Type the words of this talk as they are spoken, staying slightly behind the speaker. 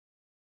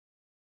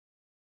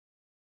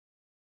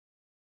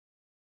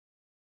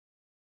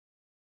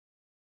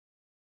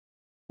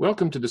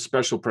Welcome to this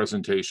special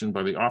presentation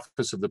by the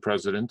Office of the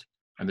President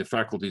and the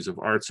Faculties of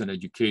Arts and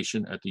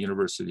Education at the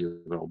University of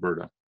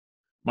Alberta.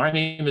 My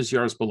name is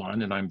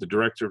Balan, and I'm the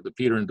director of the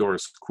Peter and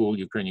Doris Kuhl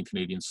Ukrainian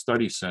Canadian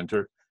Studies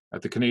Center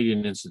at the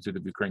Canadian Institute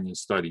of Ukrainian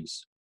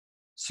Studies.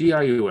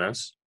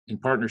 CIUS, in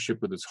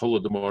partnership with its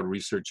Holodomor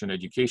Research and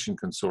Education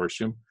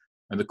Consortium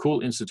and the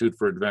Kuhl Institute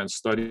for Advanced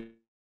Studies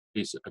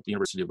at the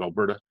University of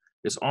Alberta,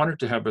 is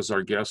honored to have as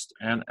our guest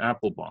Anne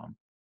Applebaum,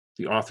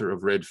 the author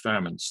of Red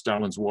Famine,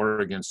 Stalin's War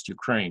Against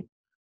Ukraine,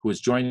 who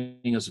is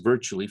joining us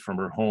virtually from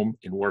her home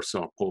in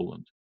Warsaw,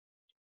 Poland.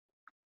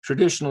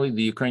 Traditionally,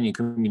 the Ukrainian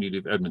community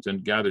of Edmonton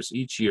gathers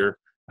each year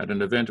at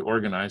an event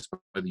organized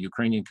by the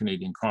Ukrainian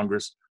Canadian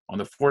Congress on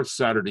the fourth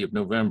Saturday of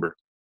November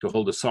to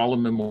hold a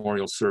solemn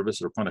memorial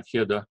service, or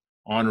panakhida,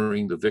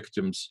 honoring the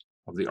victims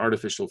of the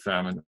artificial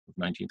famine of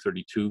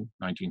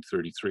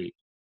 1932-1933.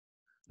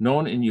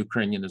 Known in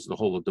Ukrainian as the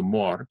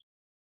Holodomor,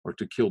 or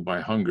to kill by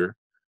hunger,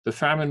 the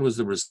famine was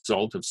the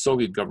result of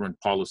Soviet government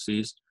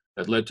policies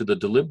that led to the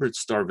deliberate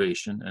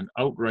starvation and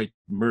outright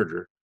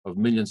murder of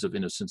millions of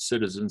innocent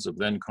citizens of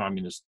then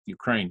communist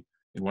Ukraine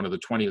in one of the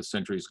 20th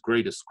century's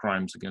greatest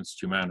crimes against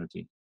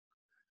humanity.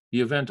 The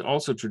event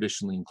also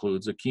traditionally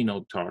includes a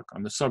keynote talk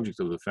on the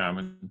subject of the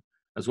famine,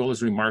 as well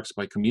as remarks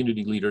by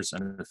community leaders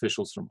and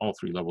officials from all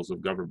three levels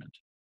of government.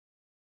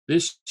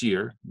 This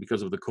year,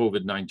 because of the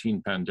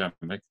COVID-19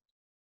 pandemic,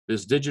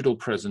 this digital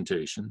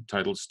presentation,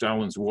 titled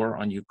Stalin's War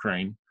on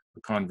Ukraine, a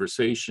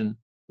conversation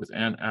with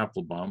Anne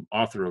Applebaum,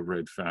 author of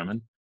Red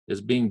Famine, is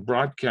being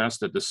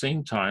broadcast at the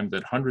same time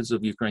that hundreds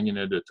of Ukrainian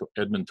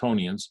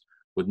Edmontonians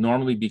would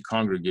normally be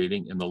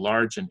congregating in the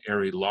large and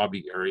airy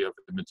lobby area of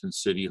Edmonton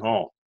City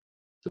Hall,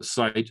 the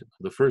site of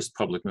the first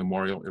public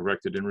memorial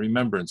erected in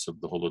remembrance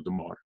of the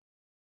Holodomor.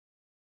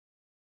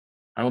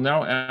 I will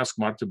now ask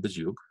Marta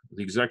Baziuk,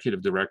 the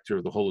Executive Director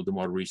of the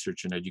Holodomor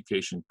Research and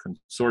Education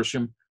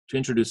Consortium, to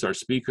introduce our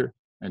speaker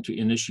and to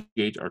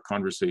initiate our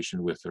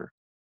conversation with her.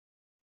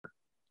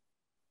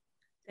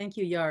 Thank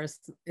you, Yars.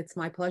 It's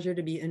my pleasure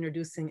to be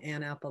introducing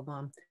Anne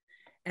Applebaum.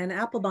 Anne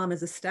Applebaum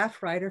is a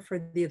staff writer for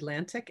The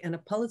Atlantic and a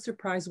Pulitzer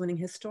Prize-winning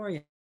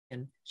historian.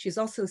 She's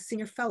also a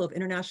Senior Fellow of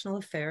International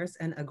Affairs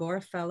and Agora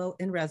Fellow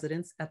in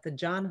Residence at the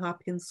Johns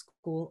Hopkins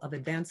School of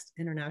Advanced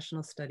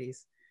International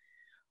Studies.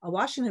 A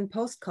Washington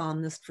Post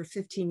columnist for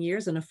 15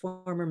 years and a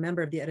former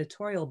member of the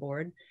editorial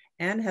board,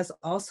 Anne has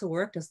also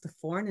worked as the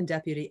foreign and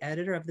deputy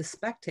editor of The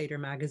Spectator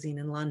magazine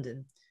in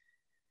London.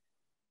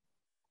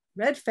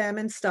 Red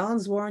Famine,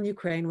 Stalin's War on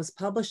Ukraine was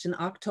published in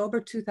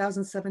October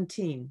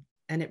 2017,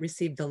 and it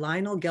received the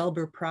Lionel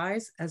Gelber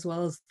Prize as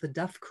well as the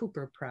Duff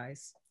Cooper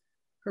Prize.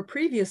 Her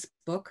previous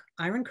book,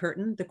 Iron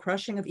Curtain, The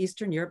Crushing of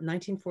Eastern Europe,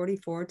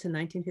 1944 to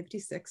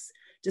 1956,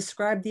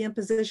 described the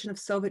imposition of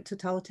Soviet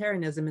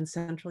totalitarianism in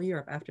Central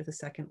Europe after the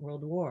Second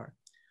World War.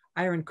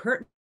 Iron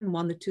Curtain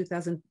won the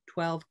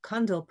 2012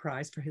 Kundell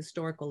Prize for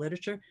Historical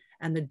Literature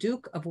and the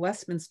Duke of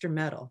Westminster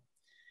Medal.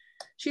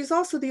 She's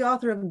also the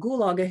author of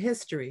Gulag, A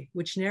History,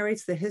 which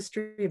narrates the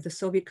history of the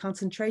Soviet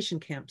concentration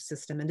camp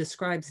system and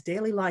describes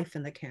daily life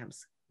in the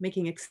camps,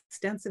 making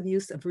extensive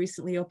use of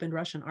recently opened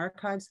Russian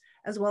archives,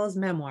 as well as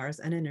memoirs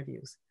and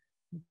interviews.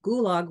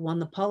 Gulag won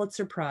the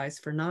Pulitzer Prize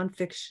for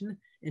nonfiction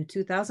in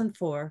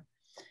 2004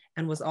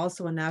 and was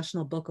also a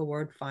National Book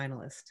Award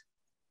finalist.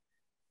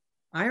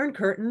 Iron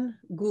Curtain,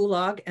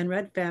 Gulag, and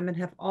Red Famine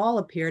have all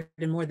appeared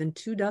in more than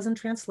 24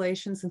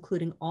 translations,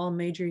 including all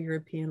major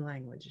European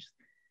languages.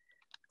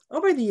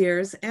 Over the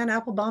years, Anne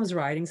Applebaum's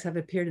writings have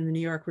appeared in the New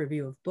York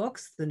Review of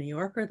Books, The New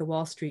Yorker, The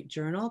Wall Street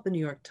Journal, The New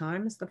York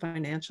Times, The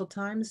Financial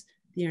Times,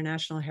 The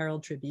International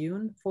Herald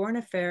Tribune, Foreign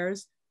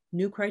Affairs,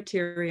 New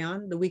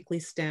Criterion, The Weekly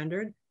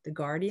Standard, The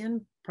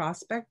Guardian,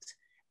 Prospect,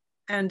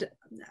 and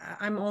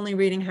I'm only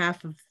reading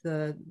half of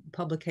the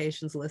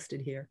publications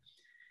listed here.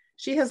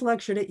 She has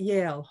lectured at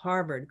Yale,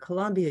 Harvard,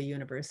 Columbia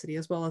University,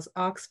 as well as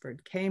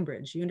Oxford,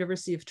 Cambridge,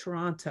 University of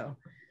Toronto,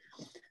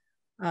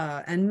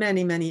 and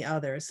many, many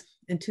others.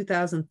 In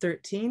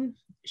 2013,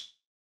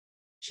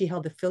 she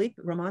held the Philippe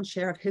Roman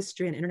Chair of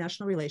History and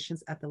International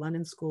Relations at the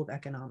London School of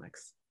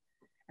Economics.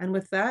 And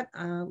with that,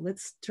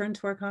 let's turn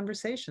to our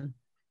conversation.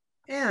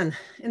 Anne,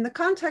 in the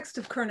context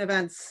of current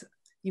events,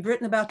 you've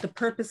written about the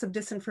purpose of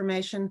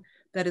disinformation,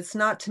 that it's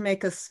not to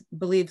make us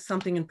believe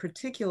something in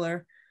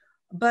particular,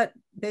 but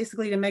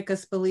basically to make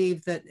us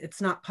believe that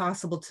it's not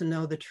possible to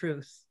know the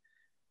truth.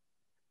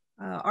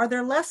 Are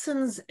there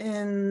lessons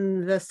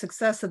in the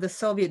success of the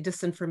Soviet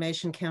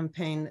disinformation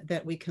campaign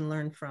that we can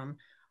learn from?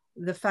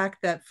 The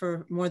fact that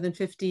for more than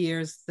 50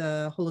 years,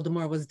 the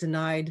Holodomor was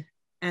denied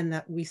and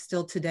that we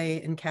still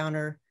today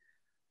encounter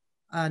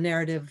a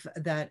narrative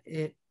that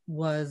it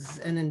was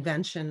an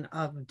invention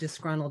of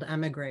disgruntled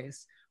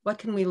emigres. What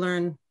can we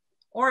learn?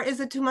 Or is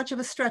it too much of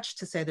a stretch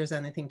to say there's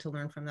anything to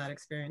learn from that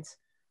experience?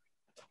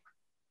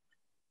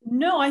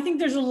 No, I think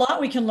there's a lot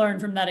we can learn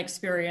from that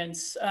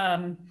experience.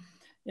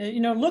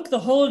 Look, the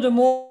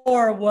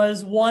Holodomor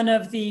was one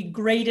of the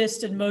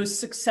greatest and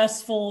most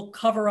successful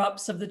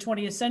cover-ups of the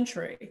 20th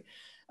century.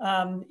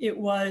 It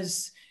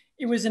was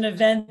an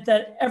event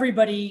that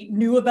everybody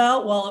knew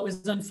about while it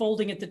was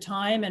unfolding at the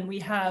time, and we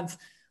have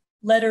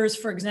letters,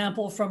 for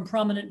example, from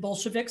prominent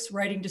Bolsheviks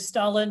writing to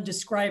Stalin,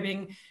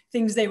 describing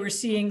things they were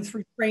seeing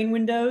through train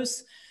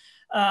windows.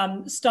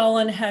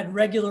 Stalin had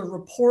regular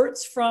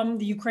reports from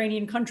the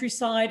Ukrainian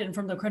countryside and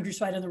from the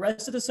countryside of the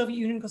rest of the Soviet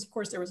Union, because of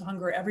course there was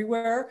hunger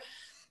everywhere.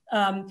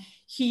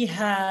 He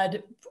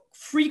had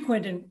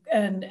frequent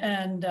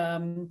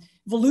and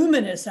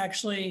voluminous,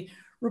 actually,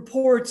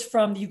 reports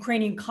from the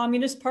Ukrainian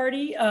Communist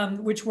Party,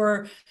 which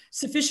were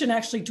sufficient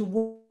actually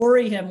to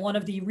worry him. One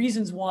of the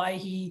reasons why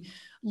he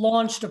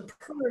launched a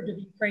purge of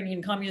the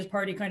Ukrainian Communist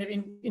Party kind of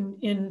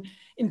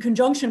in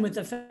conjunction with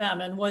the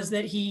famine was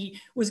that he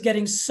was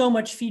getting so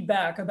much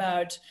feedback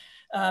about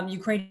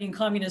Ukrainian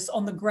communists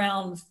on the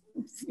ground,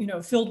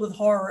 filled with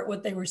horror at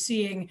what they were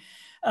seeing,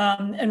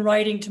 and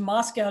writing to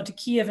Moscow, to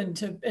Kiev, and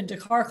to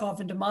Kharkov,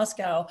 and to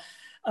Moscow,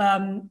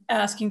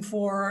 asking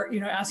for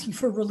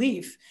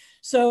relief.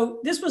 So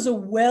this was a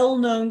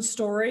well-known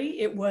story.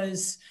 It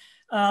was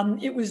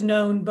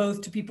known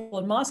both to people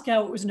in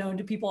Moscow. It was known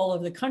to people all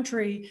over the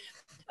country.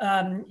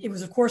 It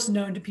was, of course,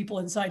 known to people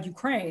inside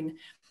Ukraine.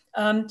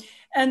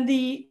 And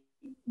the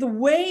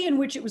way in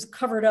which it was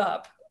covered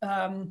up,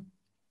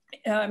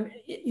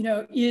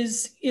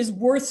 is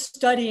worth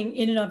studying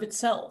in and of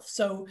itself.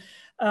 So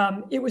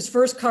it was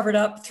first covered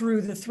up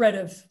through the threat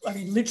of,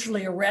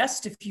 literally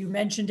arrest. If you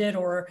mentioned it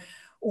or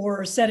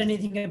said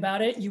anything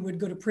about it, you would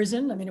go to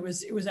prison. It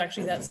was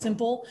actually that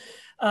simple.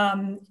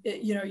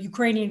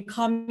 Ukrainian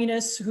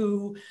communists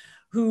who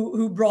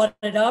brought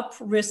it up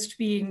risked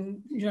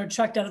being,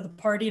 chucked out of the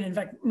party. And in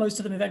fact, most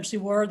of them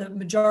eventually were. The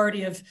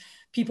majority of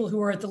people who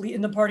were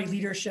in the party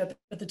leadership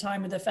at the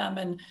time of the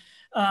famine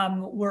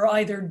were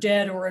either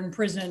dead or in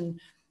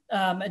prison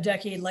a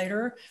decade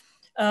later.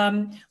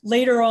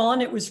 Later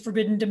on, it was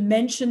forbidden to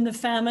mention the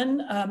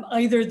famine,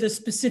 either the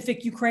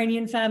specific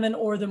Ukrainian famine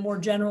or the more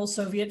general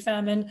Soviet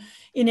famine,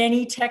 in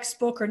any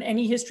textbook or in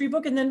any history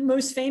book. And then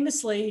most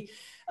famously,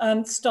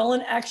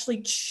 Stalin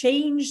actually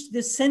changed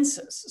the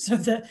census. So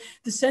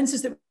the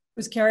census that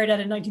was carried out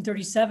in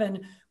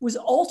 1937 was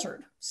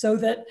altered so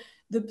that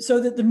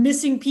the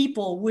missing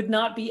people would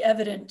not be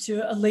evident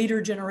to a later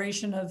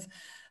generation of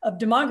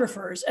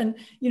demographers. And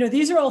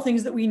these are all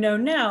things that we know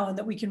now and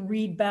that we can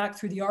read back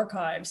through the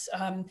archives,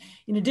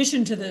 in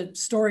addition to the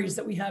stories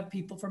that we have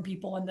from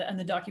people and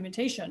the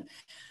documentation.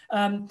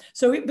 But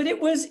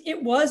it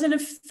was an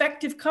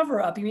effective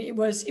cover-up. It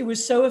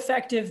was so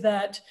effective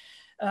that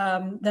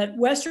that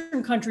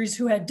Western countries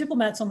who had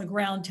diplomats on the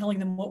ground telling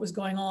them what was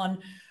going on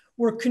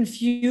were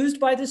confused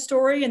by the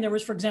story. And there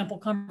was, for example,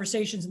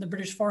 conversations in the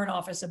British Foreign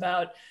Office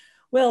about,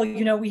 well,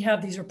 we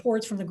have these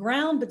reports from the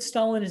ground, but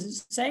Stalin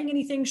isn't saying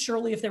anything.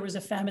 Surely if there was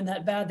a famine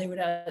that bad, they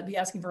would be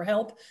asking for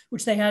help,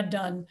 which they had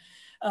done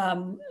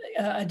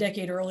a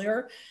decade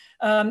earlier.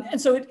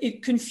 And so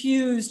it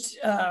confused,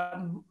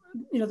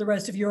 the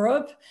rest of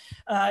Europe.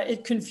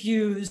 It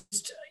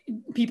confused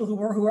people who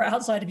were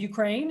outside of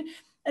Ukraine.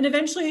 And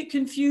eventually it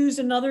confused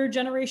another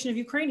generation of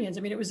Ukrainians.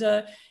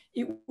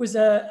 It was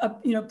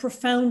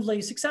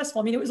profoundly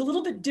successful. It was a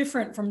little bit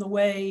different from the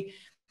way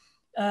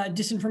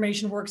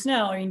disinformation works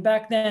now.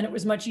 Back then it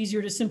was much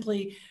easier to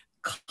simply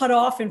cut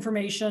off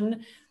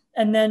information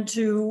and then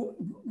to,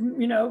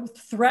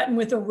 threaten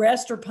with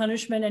arrest or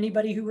punishment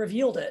anybody who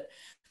revealed it.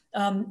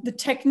 The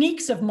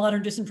techniques of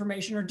modern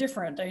disinformation are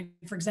different.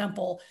 For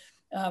example,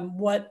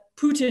 what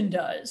Putin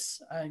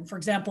does, for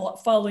example,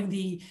 following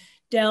the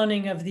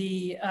downing of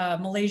the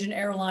Malaysian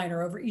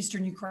airliner over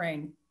Eastern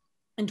Ukraine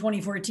in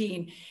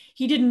 2014,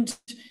 he didn't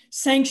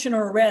sanction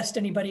or arrest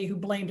anybody who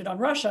blamed it on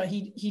Russia.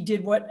 He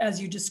did what,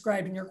 as you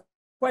described in your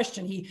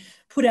question, he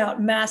put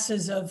out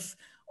masses of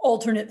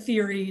alternate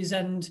theories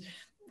and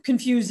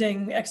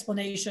confusing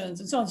explanations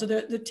and so on. So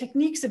the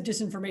techniques of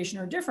disinformation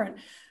are different,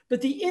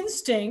 but the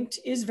instinct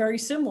is very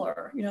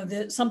similar.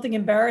 That something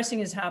embarrassing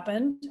has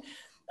happened.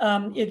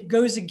 It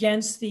goes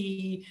against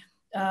the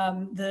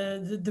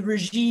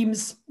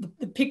regime's,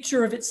 the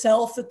picture of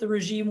itself that the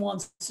regime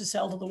wants to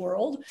sell to the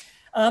world.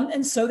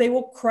 And so they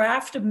will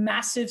craft a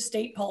massive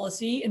state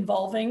policy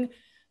involving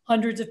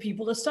hundreds of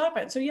people to stop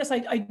it. So yes,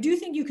 I do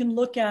think you can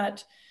look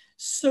at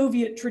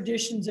Soviet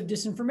traditions of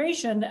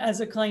disinformation as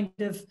a kind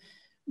of,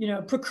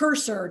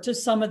 precursor to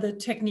some of the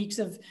techniques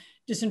of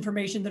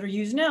disinformation that are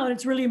used now. And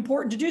it's really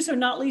important to do so,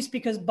 not least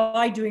because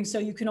by doing so,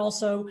 you can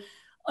also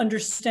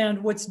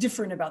understand what's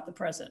different about the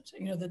present,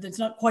 that it's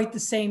not quite the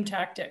same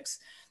tactics,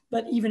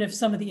 but even if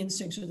some of the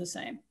instincts are the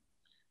same.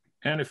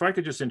 And if I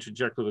could just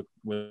interject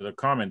with a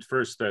comment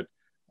first, that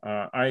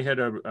I had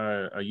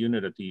a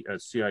unit at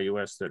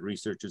CIUS that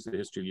researches the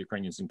history of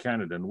Ukrainians in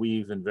Canada, and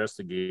we've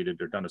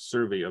investigated or done a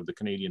survey of the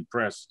Canadian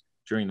press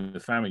during the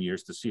famine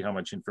years to see how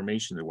much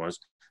information there was.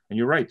 And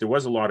you're right, there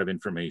was a lot of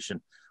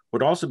information.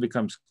 What also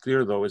becomes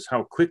clear, though, is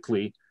how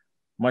quickly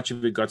much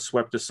of it got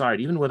swept aside.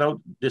 Even without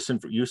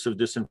use of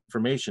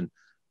disinformation,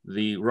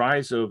 the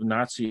rise of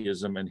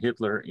Nazism and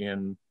Hitler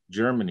in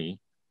Germany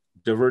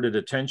diverted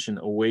attention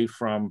away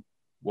from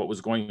what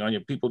was going on.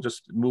 People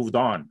just moved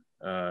on.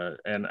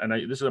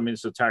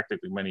 It's a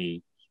tactic that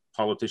many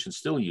politicians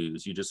still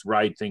use. You just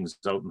ride things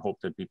out and hope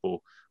that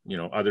people,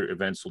 other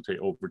events will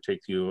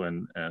overtake you,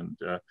 and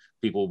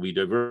people will be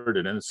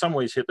diverted. And in some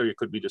ways, Hitler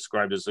could be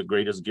described as the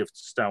greatest gift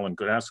Stalin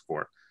could ask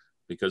for,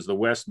 because the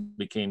West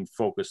became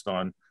focused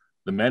on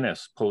the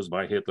menace posed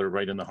by Hitler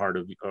right in the heart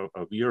of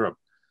Europe.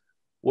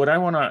 What I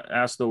want to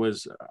ask, though,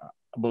 is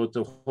about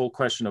the whole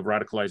question of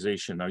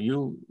radicalization. Now,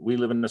 we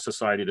live in a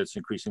society that's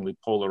increasingly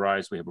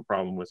polarized. We have a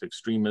problem with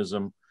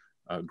extremism,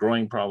 a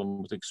growing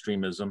problem with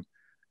extremism.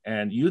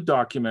 And you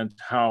document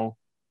how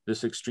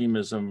this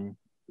extremism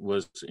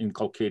was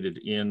inculcated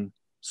in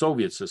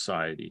Soviet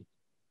society.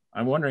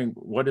 I'm wondering,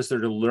 what is there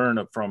to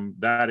learn from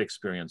that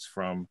experience,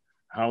 from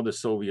how the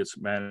Soviets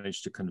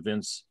managed to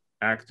convince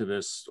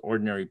activists,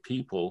 ordinary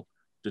people,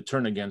 to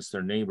turn against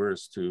their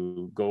neighbors,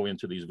 to go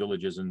into these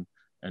villages and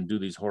do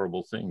these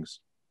horrible things?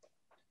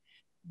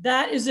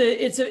 That is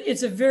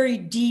it's a very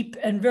deep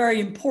and very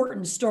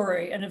important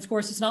story. And of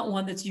course, it's not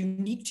one that's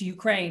unique to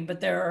Ukraine,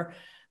 but there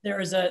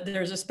is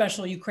a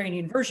special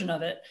Ukrainian version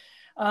of it.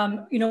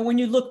 When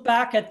you look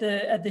back at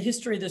the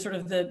history,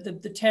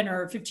 the 10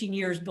 or 15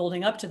 years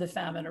building up to the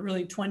famine, or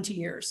really 20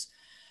 years,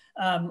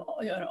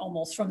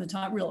 almost from the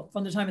time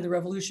of the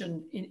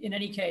revolution. In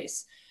any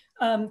case,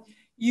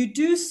 you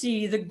do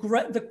see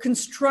the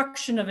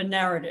construction of a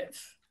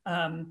narrative.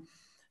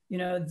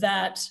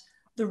 That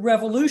the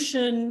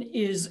revolution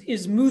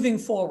is moving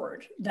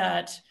forward,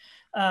 that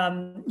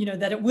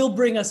it will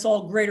bring us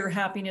all greater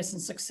happiness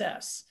and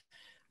success,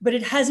 but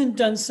it hasn't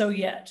done so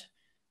yet.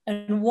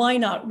 And why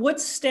not?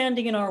 What's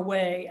standing in our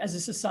way as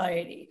a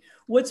society?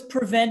 What's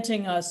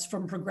preventing us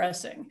from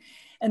progressing?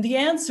 And the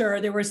answer,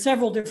 there were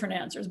several different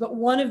answers, but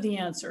one of the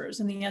answers,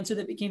 and the answer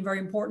that became very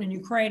important in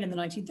Ukraine in the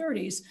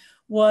 1930s,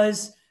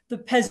 was the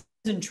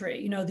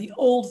peasantry, the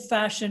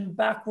old-fashioned,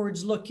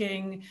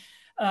 backwards-looking,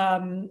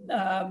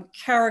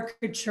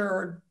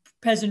 caricatured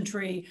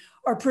peasantry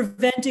are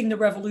preventing the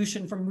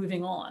revolution from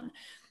moving on.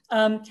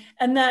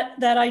 And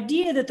that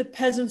idea that the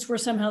peasants were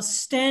somehow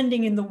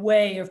standing in the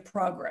way of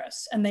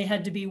progress and they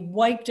had to be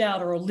wiped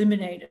out or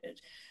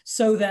eliminated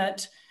so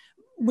that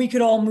we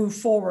could all move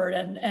forward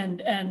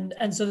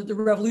and so that the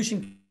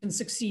revolution can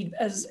succeed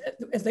as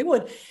they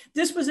would.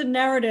 This was a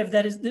narrative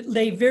that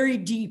lay very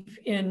deep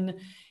in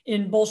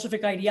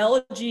Bolshevik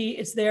ideology.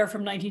 It's there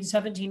from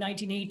 1917,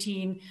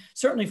 1918,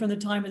 certainly from the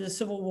time of the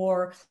Civil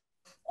War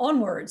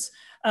onwards.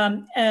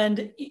 And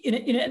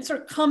it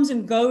sort of comes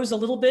and goes a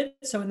little bit.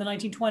 So in the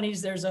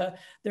 1920s, there's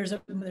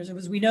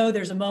as we know,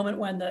 there's a moment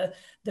when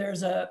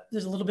there's a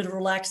little bit of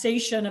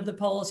relaxation of the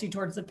policy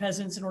towards the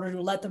peasants in order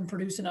to let them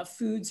produce enough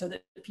food so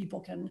that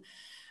people can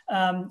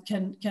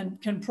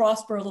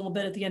prosper a little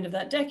bit at the end of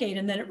that decade.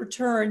 And then it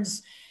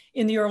returns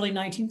in the early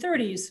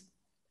 1930s.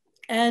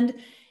 And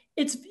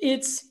it's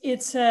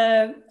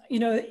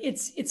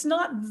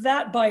not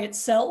that by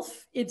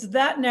itself. It's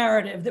that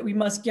narrative that we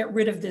must get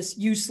rid of this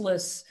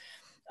useless,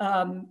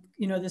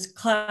 this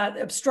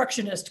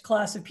obstructionist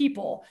class of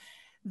people.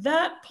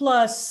 That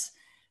plus,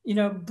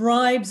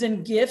 bribes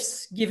and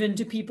gifts given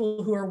to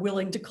people who are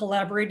willing to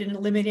collaborate in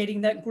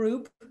eliminating that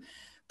group,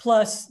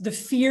 plus the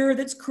fear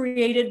that's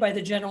created by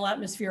the general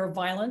atmosphere of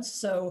violence.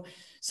 So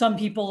some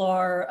people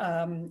are,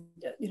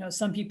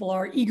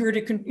 eager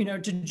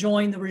to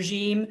join the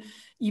regime,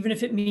 even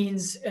if it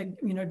means,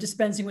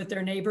 dispensing with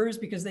their neighbors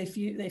because they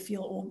feel it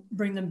will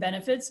bring them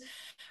benefits.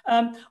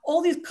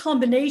 All these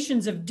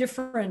combinations of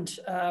different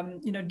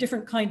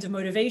kinds of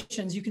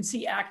motivations you can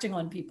see acting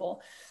on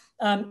people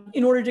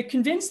in order to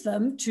convince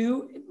them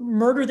to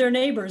murder their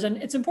neighbors.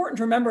 And it's important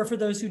to remember, for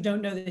those who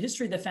don't know the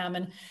history of the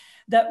famine,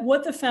 that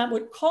what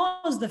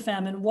caused the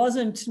famine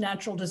wasn't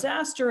natural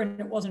disaster and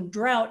it wasn't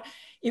drought.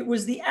 It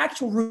was the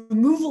actual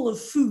removal of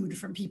food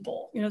from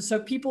people.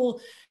 So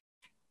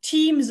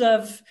teams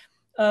of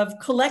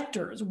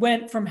collectors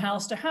went from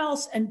house to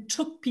house and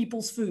took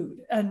people's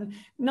food, and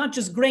not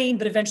just grain,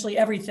 but eventually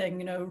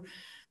everything,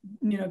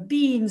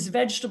 beans,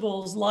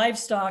 vegetables,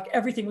 livestock,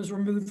 everything was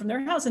removed from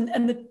their house.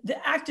 And the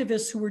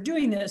activists who were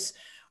doing this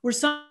were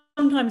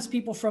sometimes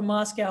people from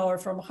Moscow or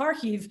from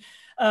Kharkiv,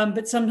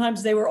 but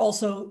sometimes they were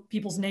also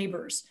people's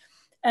neighbors.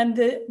 And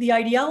the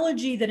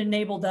ideology that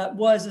enabled that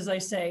was, as I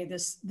say,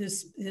 this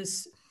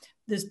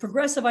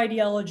progressive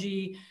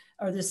ideology,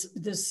 or this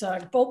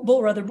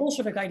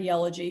Bolshevik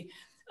ideology,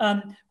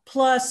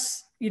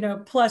 plus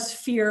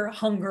fear,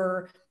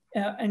 hunger,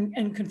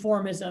 and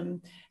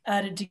conformism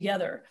added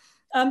together.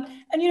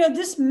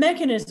 This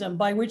mechanism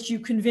by which you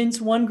convince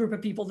one group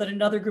of people that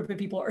another group of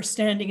people are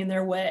standing in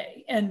their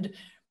way and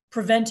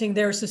preventing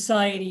their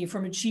society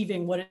from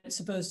achieving what it's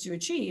supposed to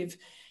achieve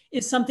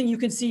is something you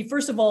can see,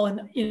 first of all,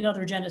 in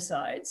other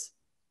genocides.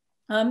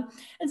 And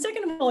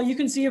second of all, you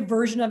can see a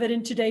version of it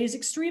in today's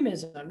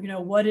extremism.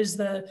 What is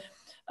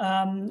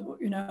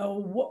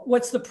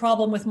what's the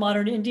problem with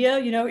modern India?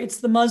 It's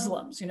the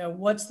Muslims.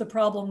 What's the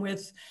problem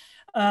with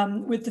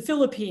the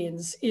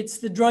Philippines? It's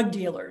the drug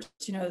dealers.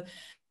 In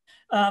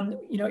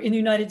the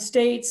United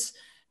States,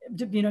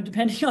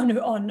 depending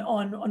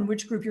on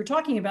which group you're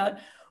talking about,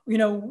 you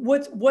know,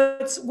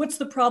 what's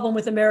the problem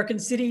with American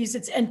cities?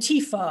 It's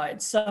Antifa.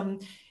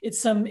 It's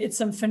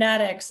some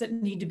fanatics that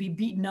need to be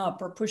beaten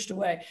up or pushed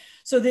away.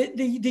 So the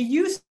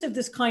use of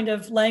this kind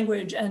of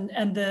language and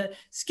the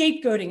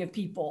scapegoating of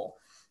people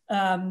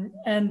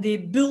and the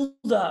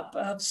buildup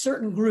of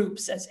certain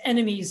groups as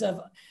enemies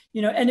of,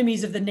 you know,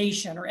 enemies of the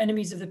nation or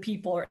enemies of the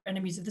people or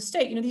enemies of the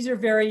state. You know, these are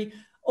very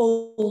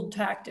old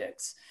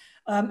tactics.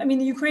 I mean,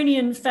 the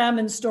Ukrainian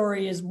famine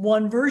story is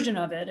one version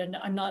of it, and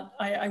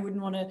I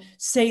wouldn't want to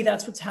say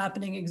that's what's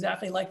happening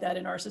exactly like that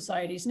in our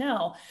societies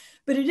now.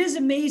 But it is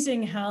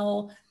amazing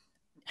how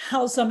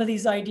some of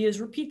these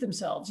ideas repeat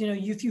themselves. You know,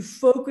 if you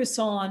focus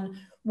on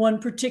one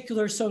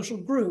particular social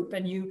group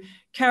and you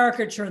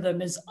caricature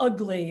them as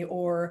ugly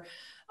or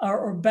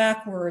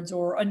backwards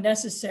or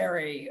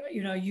unnecessary,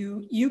 you know,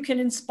 you can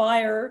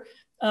inspire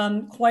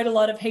quite a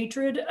lot of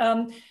hatred.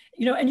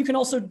 You know, and you can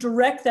also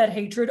direct that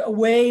hatred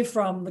away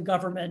from the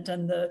government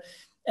and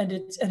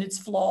its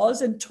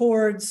flaws and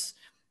towards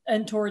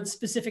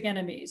specific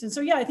enemies. And so,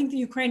 yeah, I think the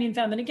Ukrainian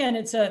famine,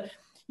 again,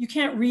 you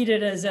can't read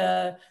it as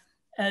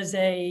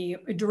a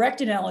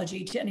direct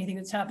analogy to anything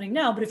that's happening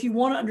now. But if you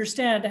want to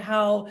understand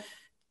how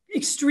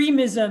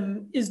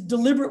extremism is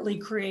deliberately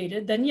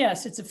created, then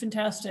yes, it's a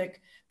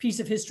fantastic piece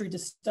of history to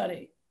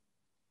study.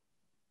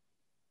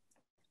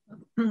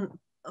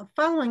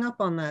 Following up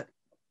on that,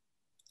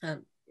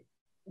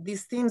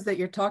 these themes that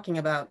you're talking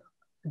about,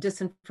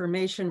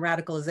 disinformation,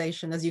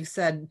 radicalization, as you've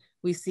said,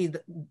 we see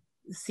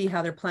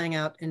how they're playing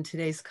out in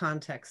today's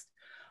context.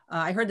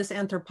 I heard this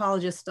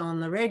anthropologist on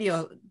the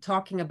radio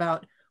talking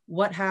about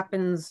what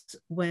happens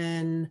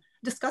when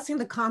discussing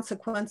the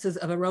consequences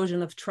of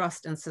erosion of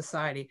trust in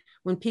society.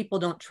 When people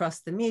don't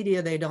trust the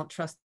media, they don't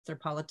trust their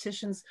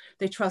politicians,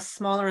 they trust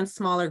smaller and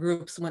smaller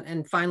groups,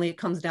 and finally it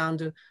comes down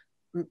to,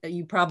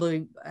 you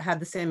probably had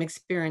the same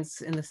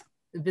experience in this,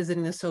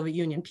 visiting the Soviet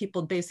Union.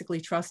 People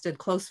basically trusted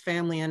close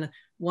family and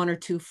one or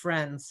two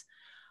friends.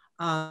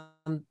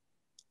 I'm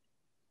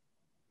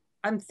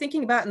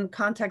thinking about in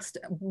context,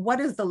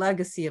 what is the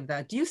legacy of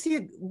that?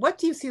 What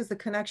do you see as the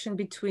connection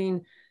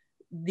between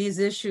these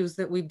issues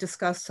that we've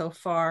discussed so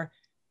far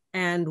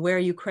and where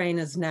Ukraine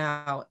is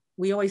now?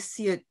 We always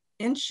see it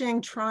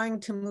inching, trying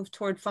to move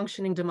toward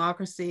functioning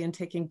democracy and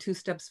taking 2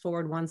 steps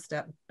forward, 1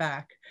 step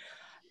back.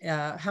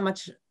 How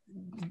much,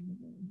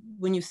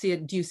 when you see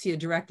it, do you see a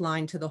direct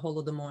line to the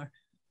Holodomor?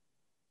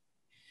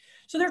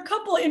 So there are a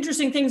couple of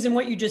interesting things in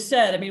what you just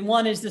said. I mean,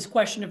 one is this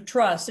question of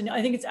trust. And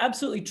I think it's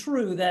absolutely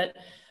true that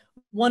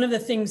one of the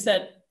things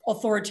that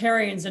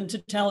authoritarians and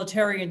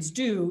totalitarians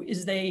do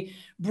is they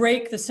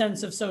break the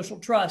sense of social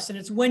trust. And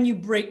it's when you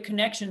break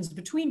connections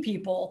between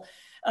people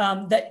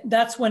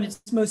that's when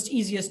it's most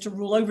easiest to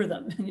rule over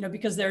them, you know,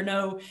 because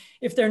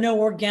if there are no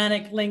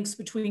organic links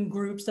between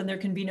groups, then there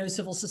can be no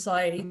civil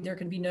society, there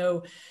can be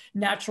no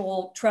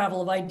natural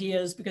travel of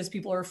ideas because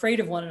people are afraid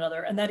of one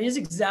another. And that is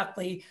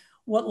exactly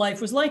what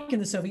life was like in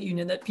the Soviet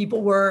Union, that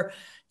people were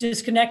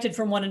disconnected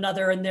from one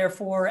another and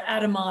therefore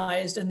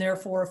atomized and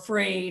therefore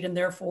afraid and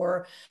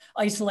therefore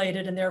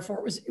isolated, and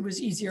therefore it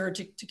was easier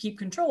to keep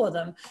control of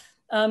them.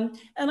 And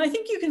I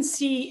think you can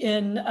see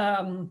in,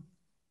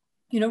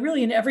 you know,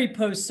 really in every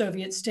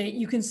post-Soviet state,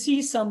 you can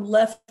see some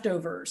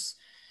leftovers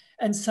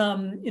and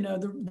some, you know,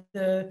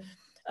 the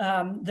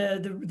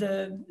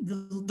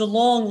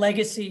long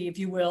legacy, if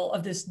you will,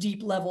 of this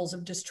deep levels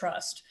of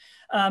distrust.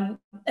 And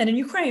in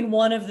Ukraine,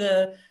 one of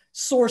the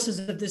sources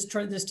of this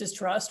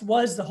distrust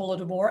was the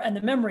Holodomor and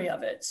the memory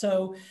of it.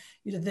 So,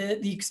 you know,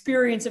 the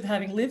experience of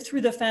having lived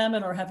through the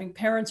famine or having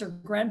parents or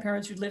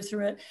grandparents who'd lived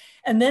through it,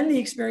 and then the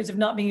experience of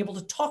not being able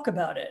to talk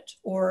about it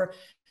or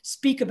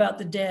speak about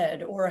the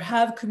dead or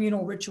have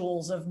communal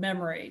rituals of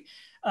memory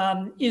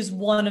is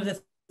one of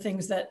the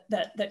things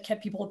that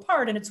kept people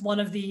apart. And it's one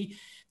of the,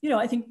 you know,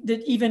 I think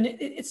that even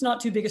it's not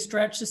too big a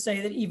stretch to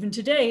say that even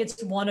today,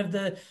 it's one of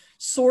the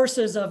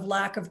sources of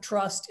lack of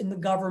trust in the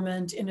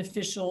government, in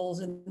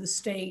officials, in the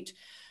state,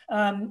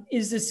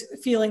 is this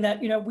feeling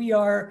that, you know, we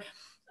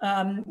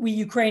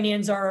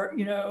Ukrainians are,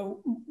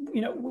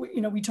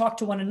 we talk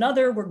to one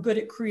another. We're good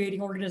at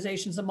creating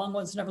organizations among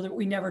one another, but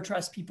we never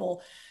trust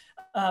people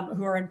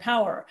who are in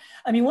power.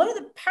 I mean, one of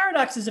the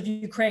paradoxes of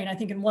Ukraine, I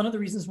think, and one of the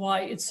reasons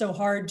why it's so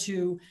hard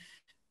to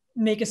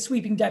make a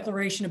sweeping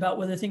declaration about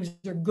whether things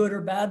are good or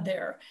bad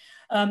there,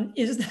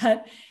 is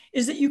that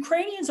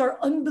Ukrainians are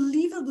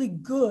unbelievably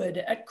good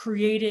at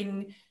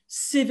creating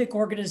civic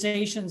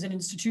organizations and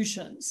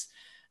institutions.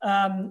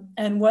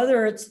 And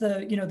whether it's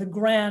the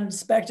grand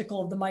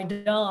spectacle of the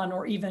Maidan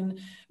or even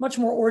much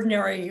more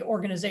ordinary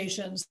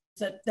organizations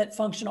that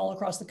function all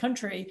across the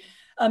country,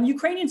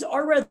 Ukrainians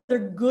are rather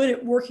good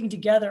at working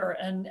together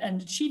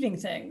and achieving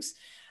things.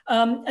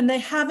 And they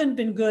haven't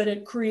been good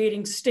at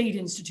creating state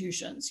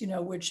institutions, you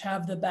know, which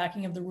have the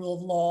backing of the rule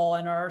of law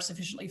and are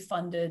sufficiently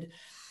funded.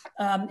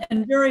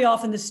 And very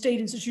often the state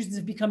institutions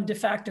have become de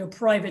facto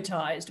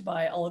privatized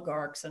by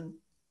oligarchs and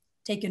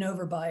taken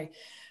over by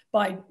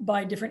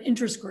different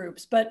interest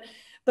groups. But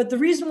But the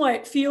reason why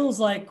it feels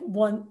like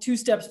two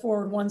steps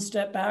forward, one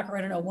step back, or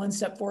I don't know, one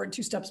step forward,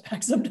 two steps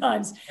back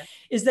sometimes,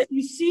 is that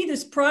you see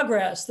this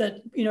progress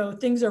that,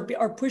 things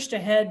are pushed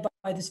ahead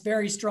by this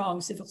very strong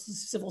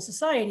civil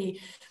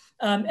society.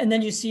 And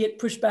then you see it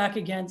pushed back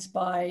against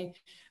by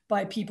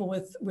people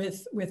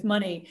with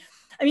money.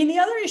 I mean, the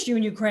other issue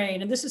in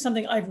Ukraine, and this is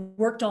something I've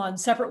worked on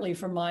separately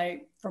from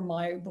my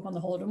book on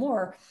the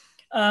Holodomor,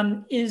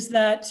 is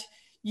that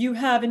you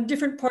have in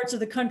different parts of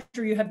the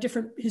country, you have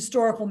different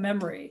historical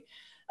memory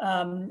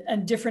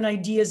and different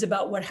ideas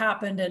about what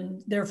happened,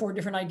 and therefore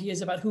different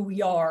ideas about who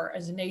we are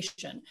as a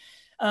nation.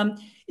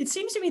 It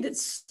seems to me that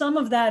some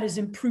of that is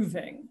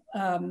improving.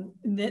 Some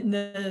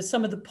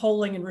of the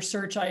polling and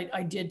research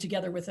I did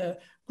together with a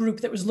group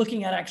that was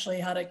looking at actually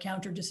how to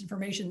counter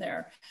disinformation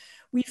there,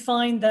 we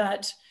find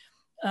that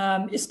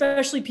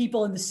especially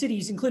people in the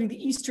cities, including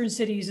the eastern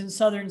cities and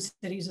southern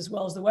cities, as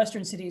well as the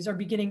western cities, are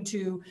beginning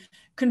to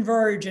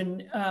converge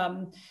and,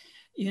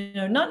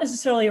 not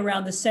necessarily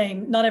around the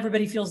same, not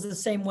everybody feels the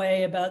same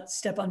way about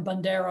Stepan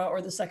Bandera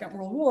or the Second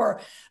World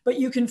War, but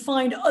you can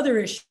find other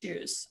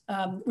issues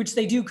which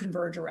they do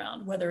converge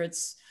around, whether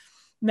it's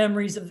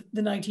memories of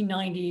the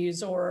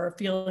 1990s or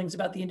feelings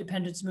about the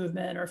independence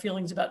movement or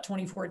feelings about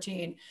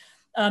 2014.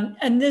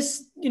 And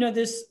this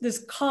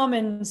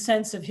common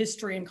sense of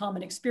history and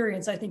common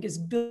experience, I think, is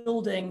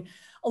building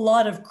a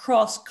lot of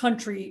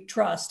cross-country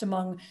trust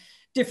among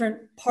different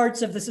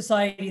parts of the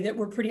society that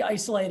were pretty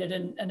isolated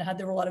and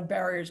there were a lot of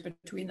barriers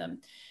between them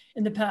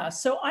in the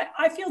past. So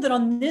I feel that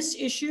on this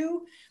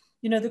issue,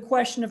 the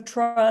question of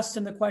trust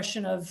and the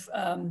question of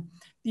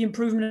the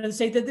improvement of the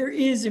state, that there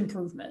is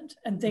improvement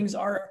and things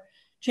are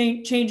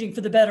changing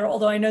for the better.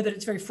 Although I know that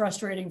it's very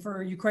frustrating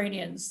for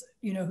Ukrainians,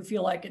 who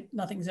feel like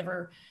nothing's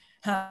ever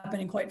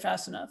happening quite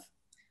fast enough.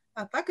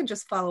 If I could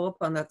just follow up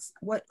on that,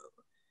 what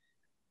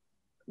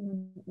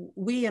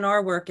we in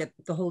our work at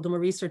the Holodomor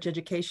Research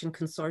Education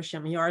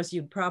Consortium, yours,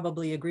 you'd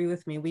probably agree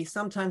with me, we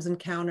sometimes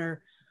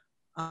encounter,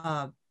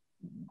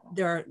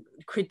 there are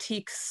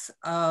critiques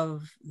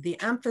of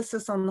the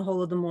emphasis on the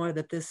Holodomor,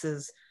 that this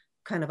is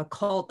kind of a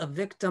cult of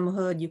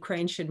victimhood,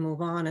 Ukraine should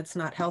move on, it's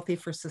not healthy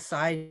for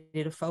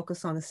society to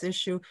focus on this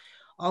issue.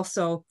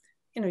 Also,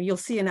 you'll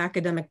see an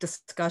academic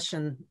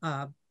discussion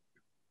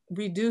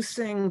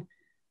reducing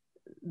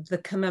the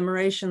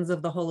commemorations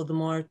of the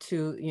Holodomor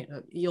to,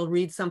 you'll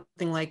read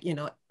something like,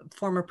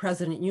 former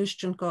President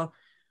Yushchenko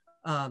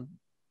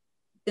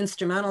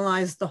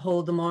instrumentalized the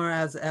Holodomor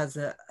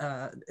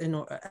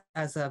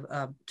as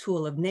a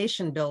tool of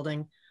nation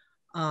building.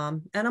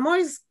 And I'm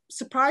always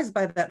surprised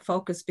by that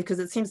focus, because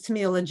it seems to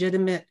me a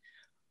legitimate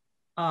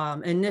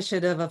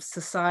initiative of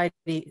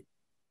society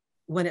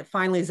when it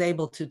finally is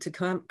able to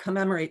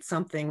commemorate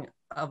something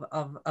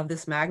of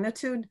this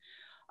magnitude.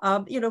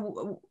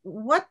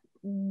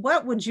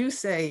 What would you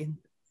say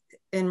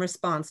in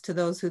response to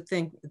those who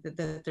think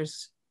that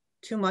there's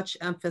too much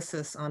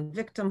emphasis on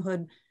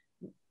victimhood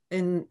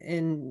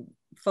in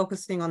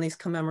focusing on these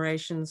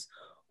commemorations,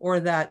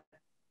 or that,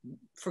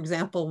 for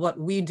example, what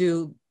we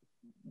do,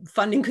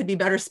 funding could be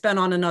better spent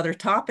on another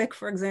topic,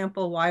 for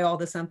example, why all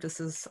this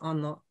emphasis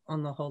on the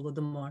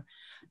Holodomor?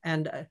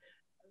 And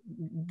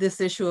this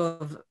issue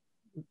of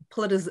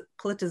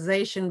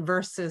politicization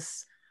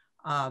versus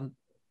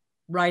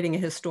righting a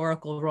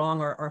historical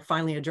wrong, or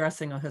finally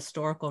addressing a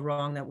historical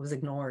wrong that was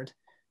ignored.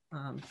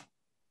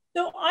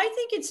 So I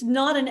think it's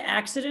not an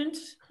accident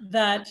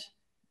that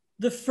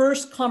the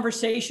first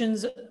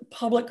conversations,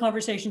 public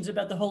conversations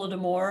about the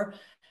Holodomor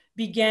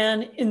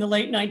began in the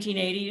late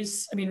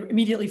 1980s, I mean,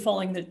 immediately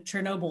following the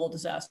Chernobyl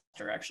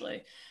disaster,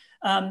 actually,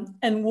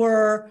 and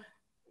were,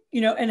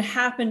 and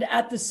happened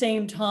at the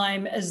same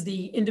time as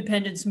the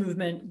independence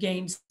movement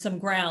gained some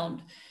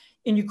ground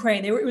in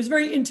Ukraine. It was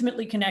very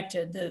intimately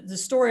connected. The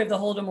story of the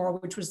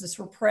Holodomor, which was this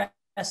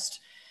repressed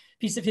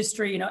piece of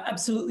history,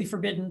 absolutely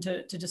forbidden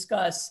to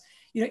discuss.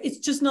 It's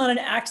just not an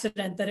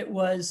accident that it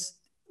was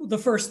the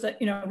first that,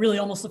 really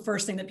almost the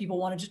first thing that people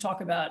wanted to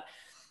talk about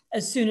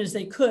as soon as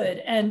they could.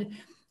 And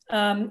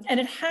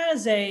it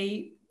has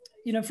a,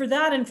 for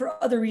that and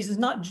for other reasons,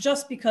 not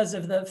just because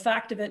of the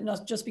fact of it,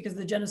 not just because of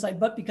the genocide,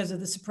 but because of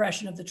the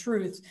suppression of the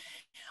truth.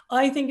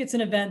 I think it's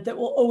an event that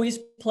will always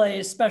play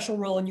a special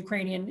role in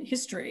Ukrainian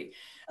history.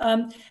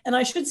 And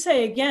I should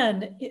say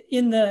again,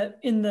 in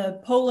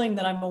the polling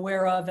that I'm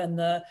aware of and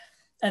the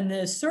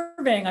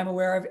surveying I'm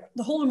aware of,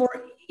 the Holodomor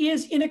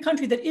is in a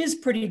country that is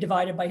pretty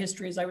divided by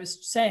history, as I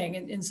was saying,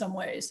 in some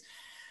ways.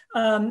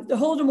 The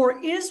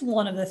Holodomor is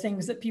one of the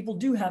things that people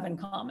do have in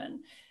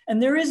common.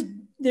 And there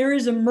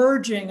is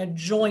emerging a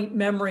joint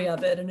memory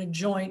of it and a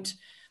joint,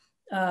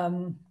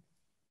 kind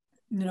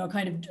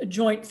of a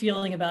joint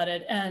feeling about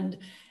it.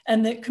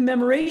 And the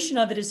commemoration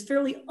of it is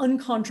fairly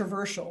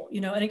uncontroversial,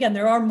 and again,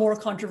 there are more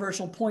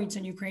controversial points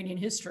in Ukrainian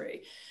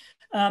history.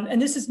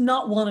 And this is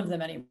not one of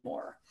them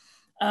anymore.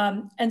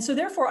 And so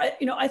therefore,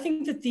 I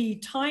think that the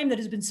time that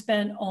has been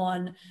spent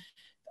on,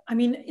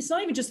 it's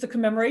not even just the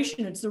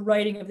commemoration, it's the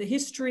writing of the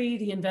history,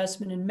 the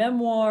investment in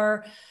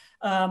memoir,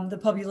 the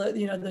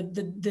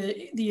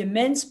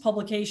immense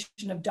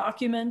publication of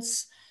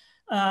documents,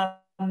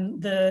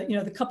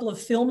 the couple of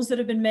films that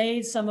have been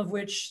made, some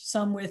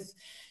with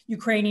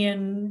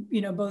Ukrainian,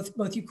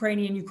 both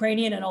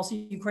Ukrainian and also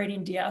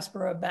Ukrainian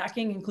diaspora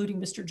backing,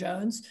 including Mr.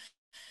 Jones.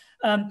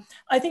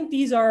 I think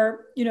these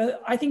are,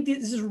 I think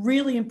this is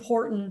really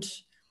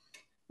important,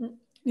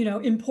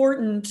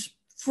 important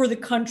for the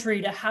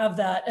country to have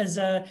that as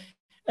a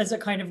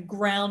kind of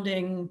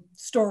grounding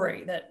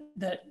story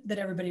that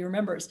everybody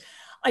remembers.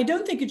 I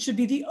don't think it should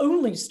be the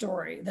only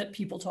story that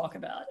people talk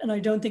about, and I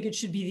don't think it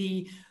should be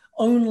the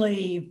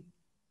only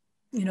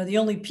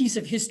piece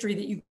of history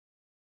that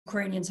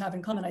Ukrainians have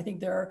in common. I think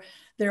there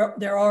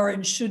are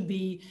and should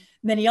be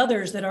many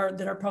others that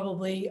are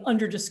probably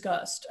under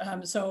discussed.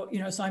 So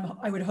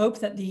I would hope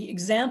that the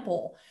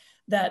example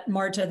that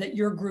Marta, that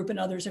your group and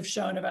others have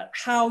shown about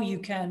how you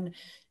can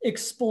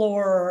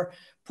explore,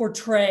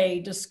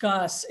 portray,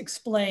 discuss,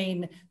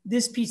 explain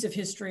this piece of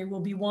history will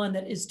be one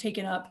that is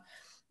taken up,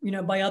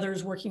 by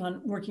others working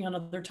on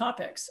other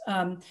topics.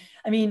 I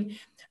mean,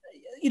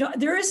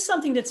 there is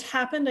something that's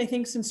happened, I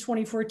think, since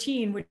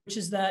 2014, which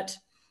is that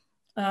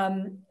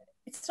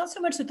it's not so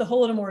much that the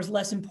Holodomor is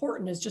less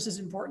important, it's just as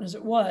important as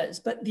it was,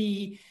 but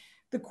the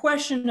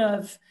question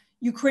of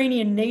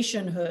Ukrainian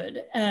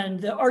nationhood and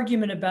the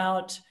argument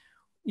about,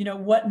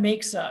 what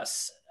makes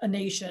us a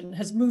nation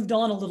has moved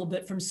on a little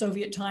bit from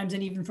Soviet times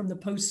and even from the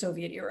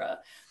post-Soviet era.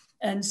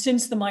 And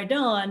since the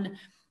Maidan,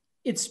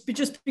 it's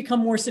just become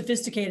more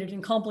sophisticated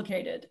and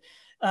complicated.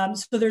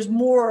 So there's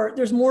more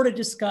to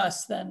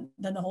discuss than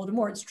the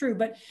Holodomor. It's true,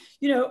 but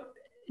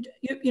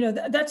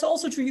that's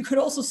also true. You could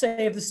also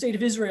say of the state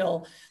of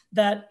Israel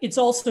that it's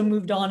also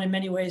moved on in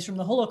many ways from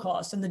the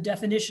Holocaust, and the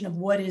definition of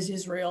what is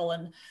Israel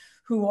and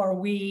who are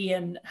we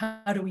and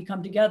how do we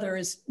come together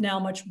is now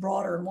much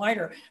broader and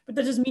wider. But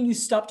that doesn't mean you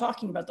stop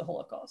talking about the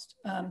Holocaust.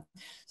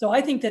 So I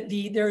think that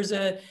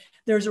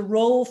there's a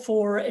role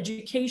for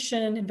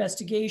education,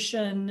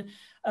 investigation,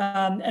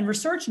 and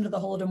research into the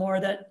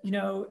Holodomor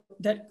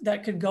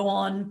that could go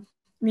on,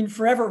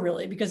 forever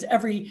really, because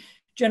every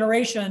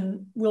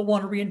generation will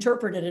want to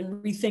reinterpret it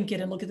and rethink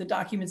it and look at the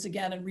documents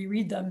again and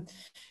reread them,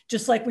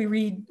 just like we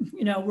read.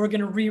 We're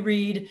going to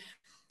reread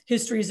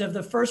histories of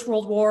the First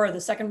World War or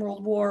the Second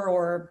World War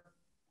or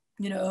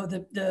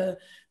the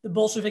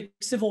Bolshevik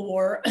Civil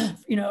War,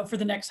 for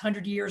the next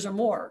 100 years or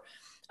more.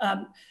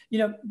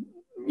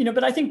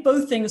 But I think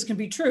both things can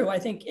be true. I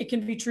think it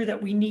can be true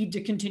that we need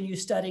to continue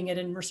studying it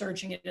and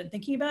researching it and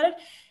thinking about it.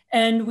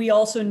 And we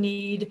also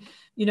need,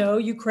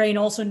 Ukraine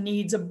also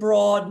needs a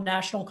broad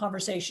national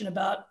conversation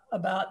about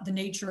the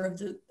nature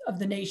of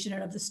the nation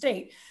and of the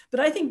state.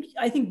 But I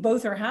think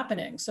both are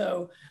happening.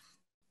 So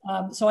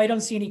I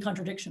don't see any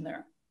contradiction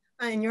there.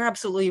 And you're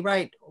absolutely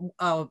right.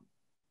 The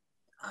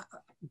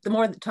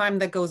more time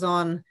that goes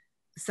on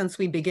since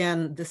we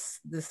began this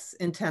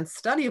intense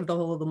study of the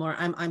Holodomor,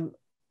 I'm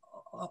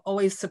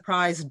always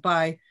surprised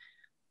by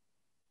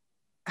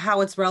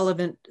how it's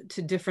relevant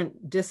to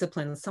different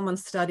disciplines.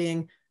 Someone's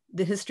studying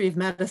the history of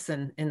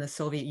medicine in the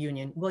Soviet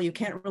Union. Well, you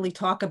can't really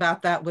talk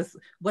about that with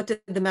what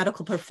did the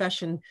medical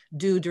profession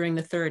do during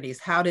the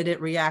 30s? How did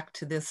it react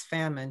to this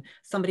famine?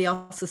 Somebody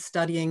else is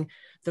studying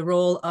the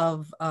role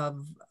of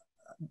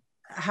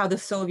how the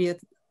Soviet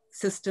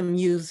system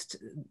used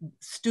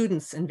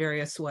students in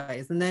various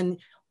ways. And then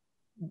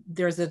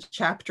there's a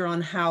chapter on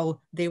how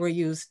they were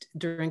used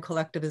during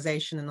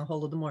collectivization in the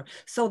Holodomor,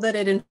 so that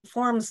it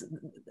informs,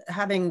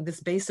 having this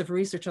base of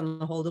research on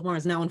the Holodomor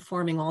is now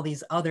informing all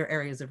these other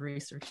areas of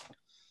research.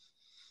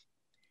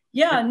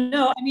 Yeah,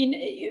 no,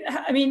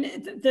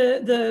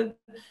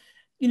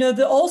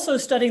 the also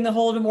studying the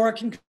Holodomor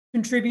can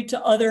contribute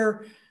to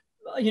other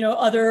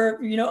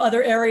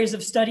areas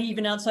of study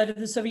even outside of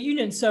the Soviet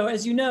Union. So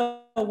as you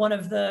know, one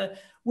of the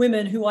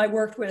women who I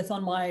worked with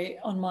on my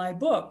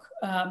book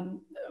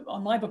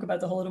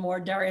about the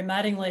Holodomor, Daria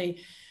Mattingly,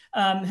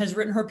 has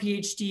written her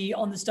PhD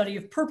on the study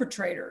of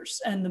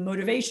perpetrators and the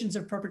motivations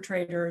of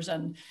perpetrators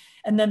and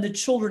then the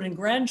children and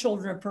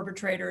grandchildren of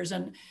perpetrators.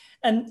 And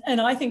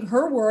I think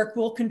her work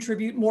will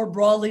contribute more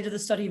broadly to the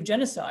study of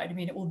genocide.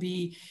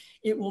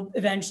 It will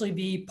eventually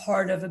be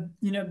part of a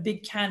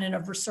big canon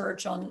of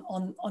research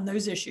on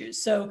those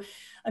issues. So,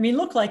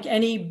 look, like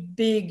any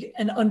big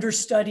and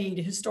understudied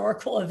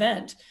historical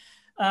event,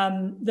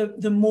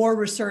 the more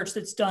research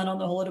that's done on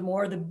the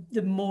Holodomor,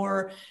 the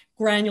more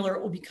granular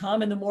it will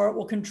become, and the more it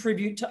will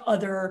contribute to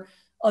other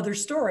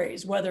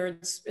stories, whether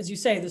it's, as you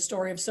say, the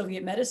story of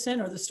Soviet medicine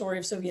or the story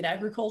of Soviet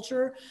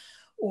agriculture,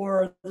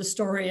 or the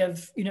story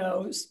of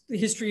the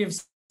history of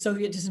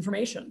Soviet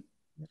disinformation.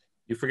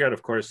 You forget,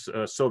 of course,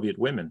 Soviet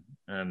women,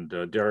 and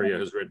Daria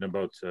has written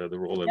about the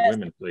role that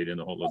women played in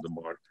the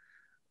Holodomor.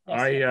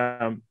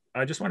 Yes.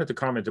 I just wanted to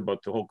comment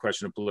about the whole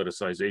question of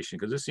politicization,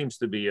 because this seems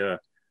to be a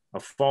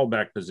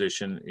fallback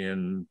position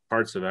in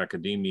parts of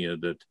academia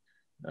that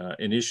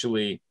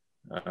initially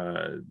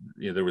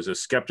there was a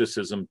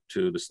skepticism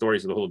to the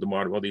stories of the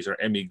Holodomor. Well, these are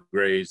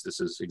emigres, this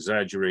is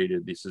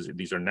exaggerated,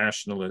 these are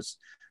nationalists.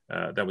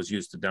 That was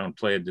used to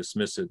downplay it,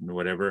 dismiss it, and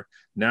whatever.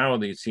 Now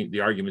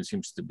the argument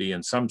seems to be,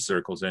 in some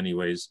circles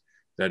anyways,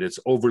 that it's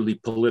overly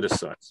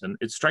politicized. And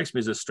it strikes me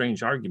as a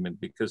strange argument,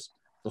 because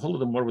the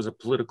Holodomor was a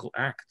political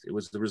act. It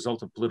was the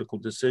result of political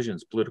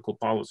decisions, political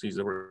policies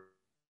that were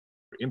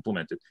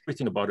implemented.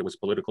 Everything about it was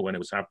political when it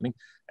was happening.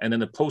 And then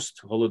the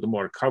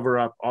post-Holodomor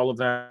cover-up, all of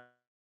that,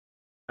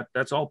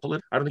 that's all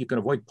political. I don't think you can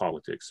avoid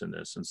politics in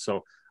this. And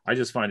so I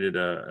just find it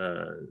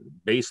a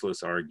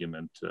baseless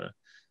argument.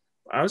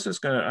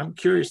 I'm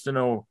curious to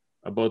know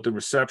about the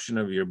reception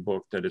of your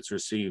book that it's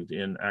received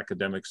in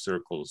academic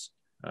circles.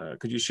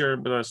 Could you share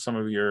with us some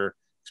of your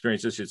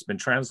experiences? It's been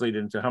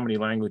translated into how many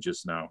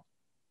languages now?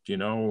 Do you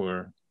know,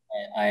 or?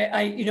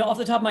 Off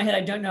the top of my head,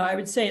 I don't know. I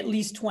would say at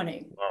least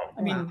 20. Wow.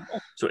 I mean,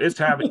 so it's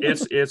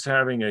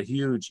having a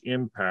huge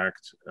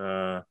impact,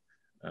 a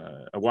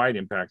wide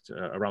impact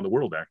around the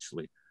world,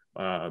 actually.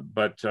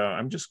 But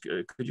I'm just,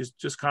 could you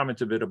just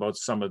comment a bit about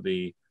some of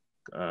the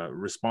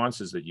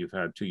responses that you've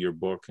had to your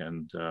book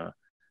and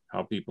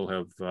how people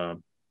have,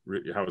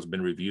 how it's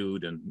been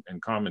reviewed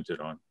and commented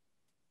on?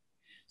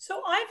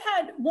 So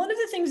one of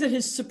the things that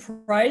has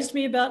surprised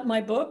me about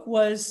my book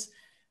was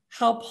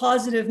how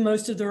positive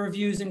most of the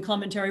reviews and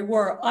commentary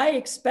were. I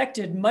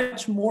expected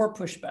much more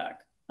pushback,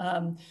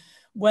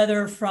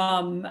 whether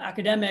from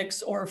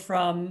academics or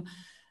from,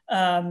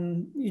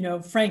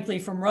 frankly,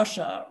 from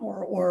Russia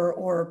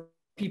or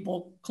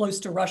people close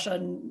to Russia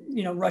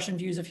and, Russian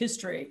views of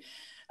history.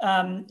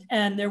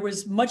 And there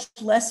was much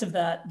less of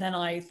that than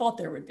I thought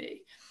there would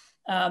be.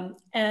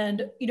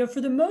 And,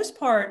 for the most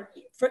part,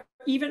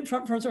 even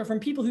from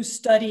people who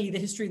study the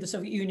history of the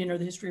Soviet Union or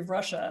the history of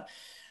Russia,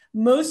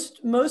 most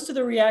of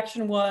the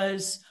reaction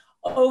was,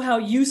 oh, how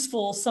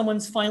useful,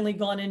 someone's finally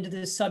gone into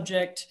this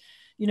subject.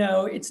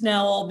 It's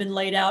now all been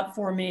laid out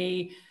for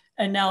me,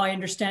 and now I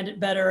understand it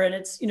better. And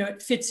it's,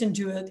 it fits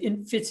into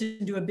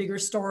a bigger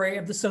story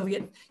of the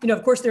Soviet,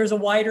 of course, there's a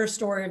wider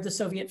story of the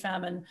Soviet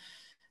famine,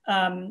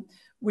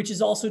 which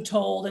is also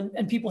told,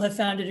 and people have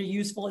found it a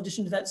useful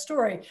addition to that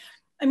story.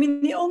 I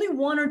mean, the only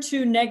one or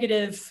two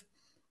negative,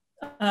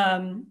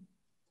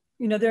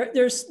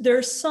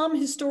 there's some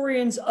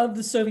historians of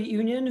the Soviet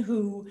Union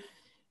who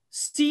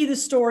see the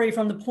story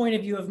from the point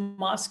of view of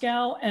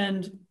Moscow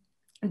and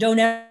don't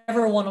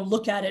ever want to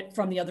look at it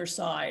from the other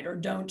side, or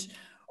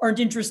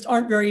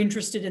aren't very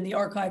interested in the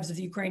archives of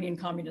the Ukrainian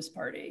Communist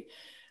Party,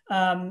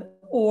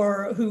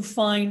 or who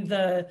find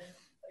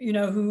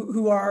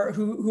who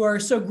are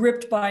so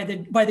gripped by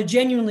the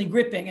genuinely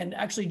gripping and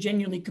actually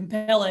genuinely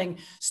compelling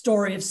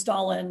story of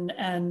Stalin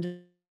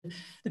and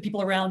the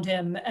people around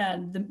him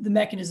and the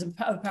mechanism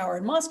of power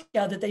in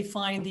Moscow, that they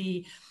find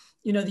the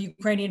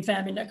Ukrainian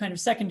famine a kind of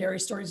secondary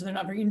story, so they're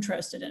not very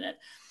interested in it.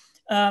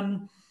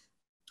 And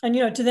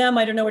to them,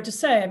 I don't know what to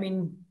say. I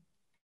mean,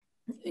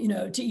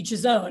 to each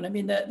his own. I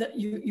mean, that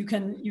you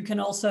can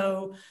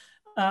also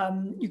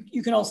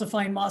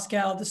find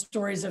Moscow, the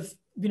stories of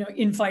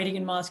infighting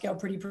in Moscow,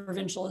 pretty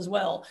provincial as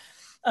well.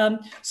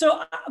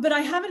 But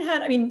I haven't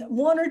had,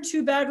 one or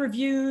two bad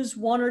reviews,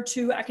 one or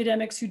two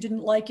academics who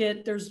didn't like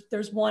it.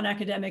 There's one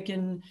academic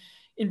in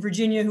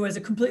Virginia who has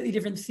a completely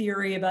different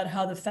theory about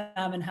how the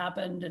famine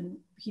happened, and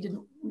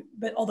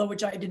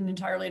which I didn't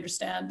entirely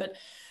understand. But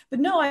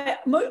no,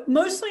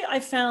 mostly I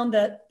found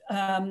that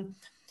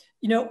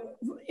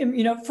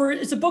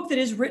it's a book that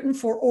is written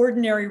for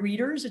ordinary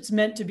readers. It's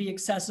meant to be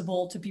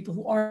accessible to people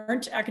who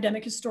aren't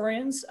academic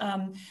historians.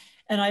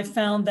 And I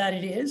found that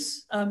it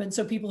is. And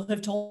so people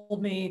have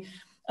told me,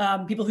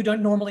 people who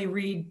don't normally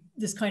read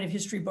this kind of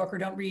history book or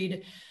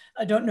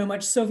don't know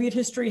much Soviet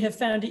history, have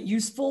found it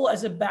useful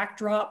as a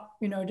backdrop,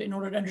 in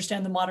order to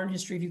understand the modern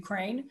history of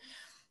Ukraine.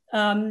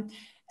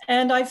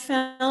 And I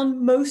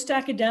found most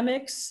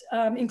academics,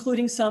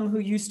 including some who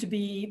used to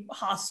be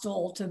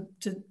hostile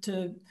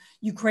to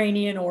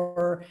Ukrainian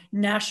or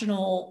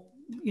national,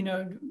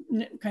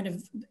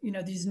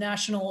 these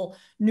national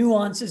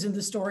nuances in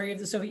the story of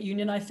the Soviet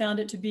Union, I found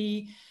them to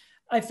be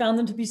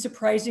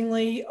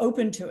surprisingly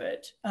open to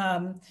it.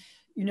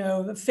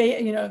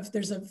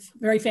 There's a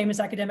very famous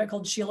academic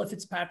called Sheila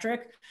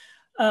Fitzpatrick,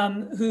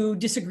 who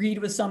disagreed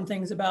with some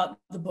things about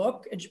the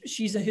book.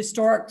 She's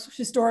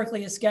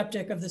historically a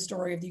skeptic of the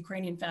story of the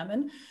Ukrainian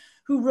famine,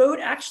 who wrote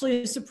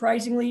actually a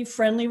surprisingly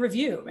friendly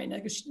review.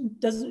 She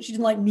didn't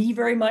like me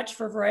very much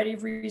for a variety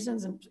of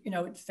reasons, and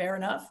fair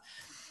enough.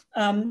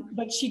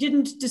 But she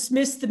didn't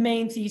dismiss the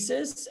main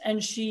thesis,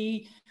 and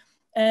she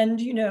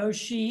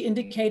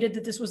indicated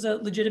that this was a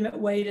legitimate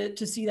way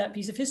to see that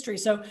piece of history.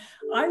 So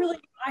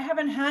I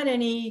haven't had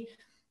any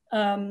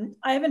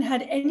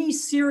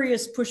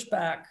serious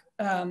pushback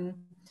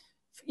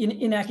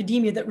in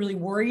academia that really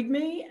worried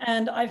me,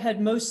 and I've had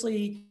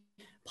mostly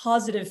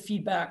positive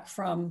feedback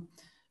from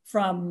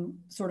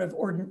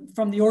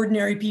the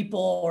ordinary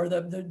people or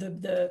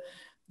the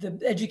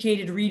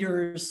educated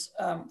readers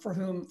for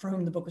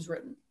whom the book was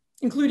written,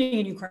 including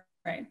in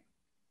Ukraine.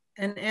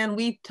 And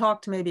we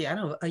talked maybe, I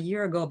don't know, a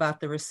year ago about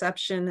the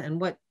reception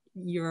and what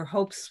your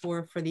hopes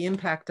were for the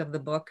impact of the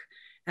book.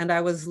 And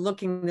I was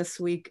looking this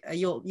week,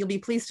 you'll be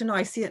pleased to know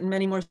I see it in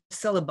many more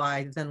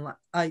syllabi than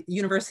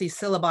university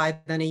syllabi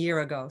than a year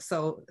ago.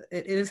 So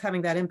it is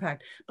having that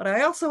impact. But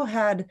I also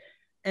had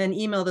an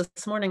email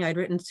this morning I'd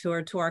written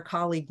to our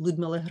colleague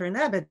Ludmila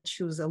Hrnevich,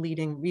 who's a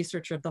leading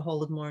researcher of the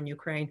Holodomor in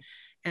Ukraine.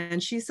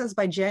 And she says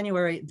by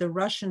January, the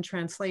Russian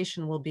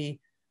translation will be,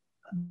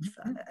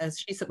 as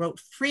she said, wrote,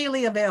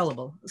 freely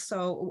available.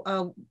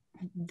 So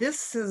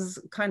this is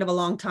kind of a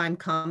long time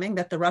coming,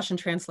 that the Russian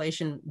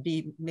translation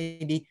be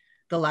maybe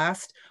the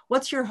last.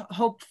 What's your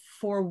hope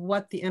for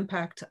what the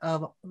impact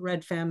of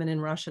Red Famine in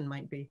Russian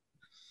might be?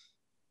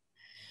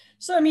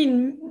 So, I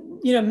mean,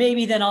 you know,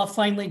 maybe then I'll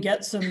finally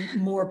get some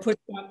more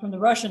pushback from the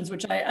Russians,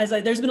 which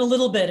there's been a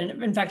little bit,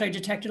 and in fact, I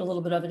detected a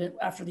little bit of it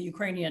after the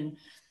Ukrainian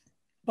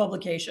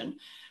publication.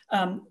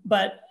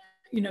 But,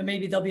 you know,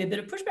 maybe there'll be a bit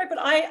of pushback, but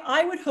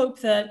I would hope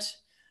that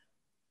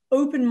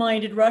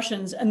open-minded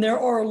Russians, and there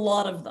are a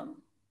lot of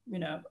them, you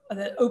know,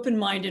 that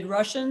open-minded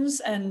Russians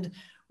and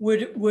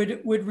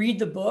would read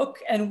the book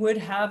and would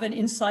have an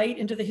insight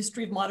into the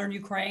history of modern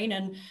Ukraine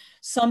and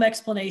some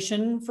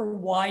explanation for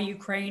why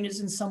Ukraine is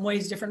in some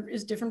ways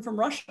different from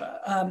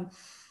Russia.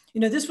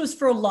 You know, this was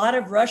for a lot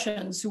of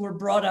Russians who were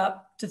brought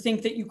up to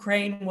think that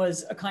Ukraine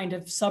was a kind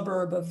of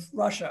suburb of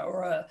Russia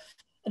or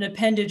an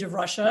appendage of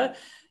Russia.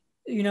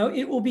 You know,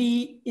 it will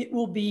be,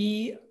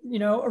 you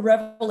know, a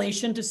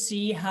revelation to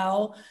see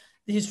how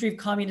the history of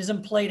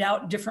communism played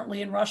out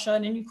differently in Russia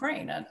and in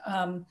Ukraine. And,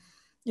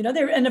 you know,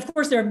 and of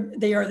course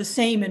they are the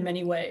same in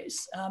many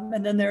ways.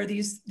 And then there are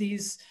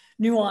these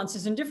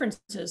nuances and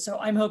differences. So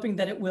I'm hoping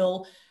that it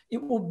will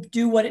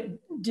do what it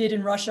did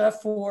in Russia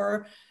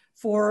for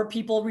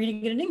people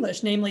reading it in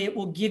English. Namely, it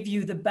will give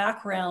you the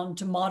background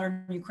to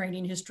modern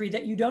Ukrainian history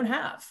that you don't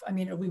have. I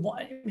mean,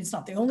 it's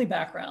not the only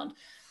background,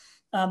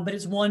 but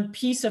it's one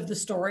piece of the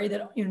story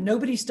that, you know,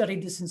 nobody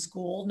studied this in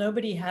school.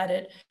 Nobody had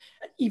it.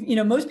 You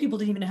know, most people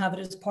didn't even have it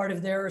as part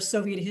of their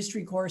Soviet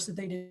history course that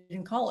they did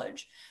in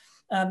college,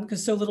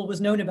 because so little was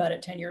known about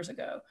it 10 years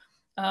ago.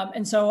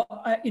 And so,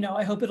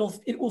 I hope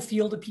it will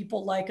feel to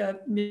people like a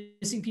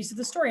missing piece of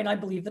the story. And I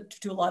believe that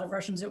to a lot of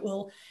Russians, it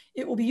will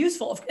be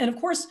useful. And of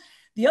course,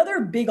 the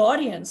other big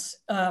audience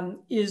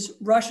is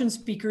Russian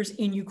speakers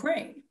in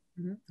Ukraine.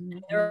 Mm-hmm.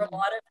 There are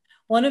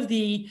one of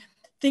the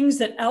things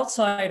that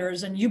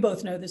outsiders, and you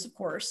both know this, of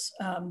course,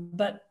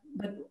 but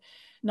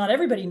not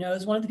everybody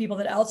knows, one of the people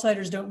that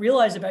outsiders don't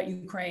realize about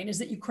Ukraine is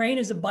that Ukraine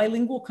is a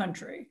bilingual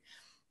country.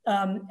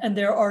 And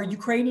there are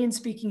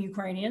Ukrainian-speaking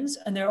Ukrainians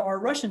and there are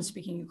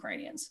Russian-speaking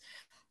Ukrainians.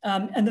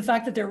 And the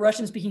fact that they're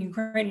Russian-speaking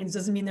Ukrainians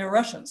doesn't mean they're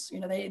Russians.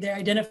 You know, they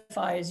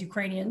identify as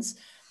Ukrainians.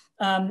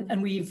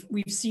 And we've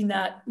seen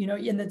that, you know,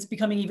 and that's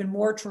becoming even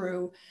more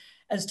true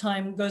as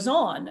time goes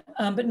on.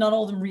 But not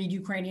all of them read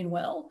Ukrainian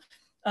well,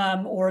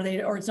 or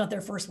it's not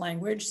their first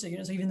language. So, you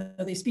know, so even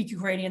though they speak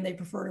Ukrainian, they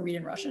prefer to read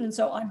in Russian. And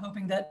so I'm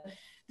hoping that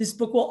this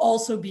book will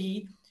also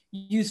be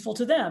useful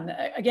to them.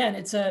 Again,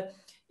 it's a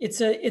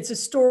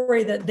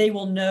story that they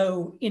will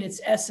know in its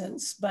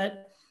essence,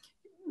 but,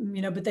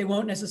 you know, but they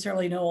won't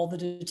necessarily know all the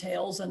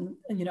details and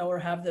you know, or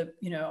have the,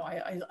 you know,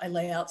 I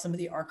lay out some of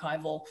the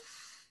archival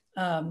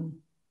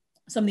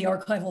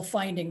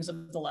findings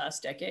of the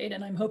last decade,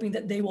 and I'm hoping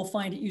that they will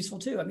find it useful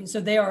too. I mean,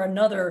 so they are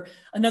another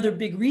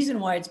big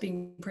reason why it's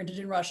being printed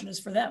in Russian is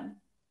for them.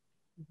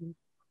 Mm-hmm.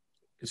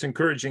 It's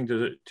encouraging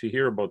to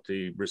hear about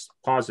the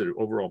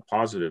overall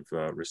positive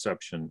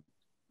reception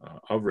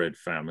of Red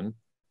Famine.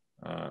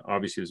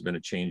 Obviously, there's been a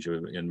change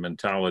in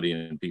mentality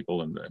in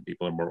people, and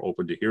people are more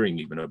open to hearing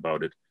even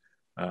about it.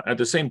 At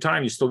the same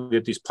time, you still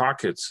get these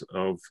pockets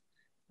of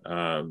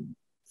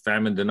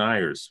famine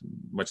deniers,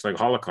 much like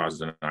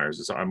Holocaust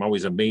deniers. I'm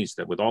always amazed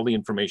that with all the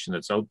information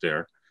that's out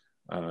there,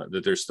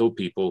 that there's still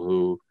people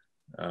who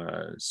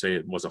say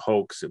it was a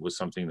hoax, it was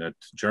something that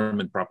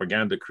German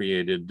propaganda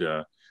created,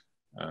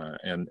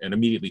 and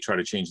immediately try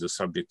to change the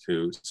subject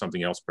to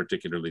something else,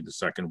 particularly the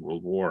Second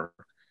World War.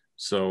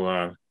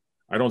 So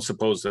I don't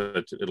suppose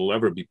that it'll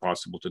ever be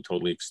possible to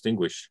totally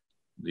extinguish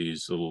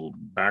these little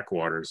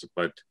backwaters,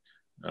 but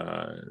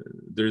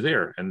they're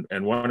there.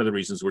 And one of the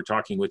reasons we're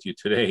talking with you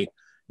today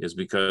is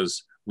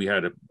because we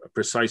had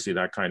precisely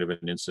that kind of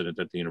an incident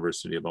at the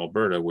University of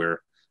Alberta,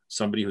 where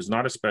somebody who's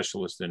not a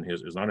specialist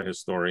is not a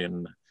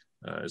historian,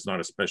 is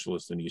not a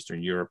specialist in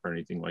Eastern Europe or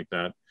anything like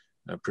that,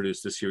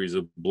 produced a series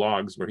of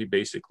blogs where he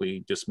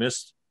basically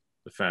dismissed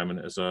the famine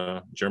as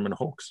a German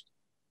hoax.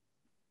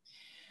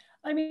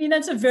 I mean,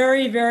 that's a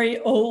very, very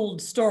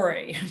old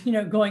story, you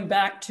know, going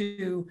back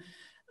to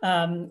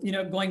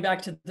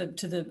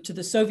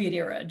the Soviet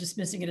era,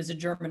 dismissing it as a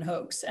German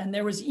hoax. And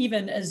there was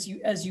even, as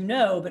you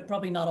know, but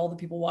probably not all the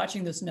people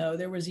watching this know,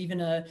 there was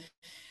even in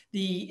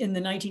the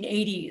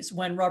 1980s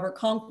when Robert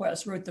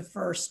Conquest wrote the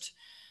first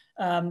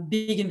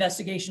big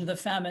investigation of the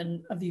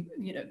famine of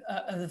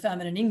the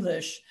famine in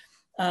English.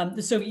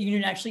 The Soviet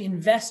Union actually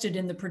invested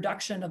in the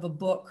production of a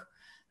book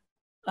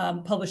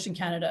published in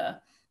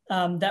Canada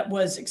that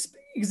was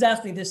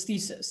exactly this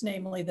thesis,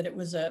 namely that it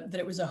was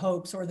a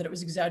hoax, or that it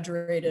was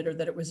exaggerated, or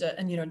that it was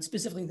and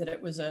specifically that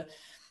it was a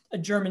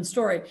German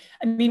story.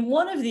 I mean,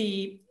 one of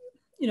the,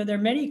 there are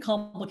many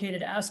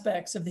complicated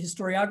aspects of the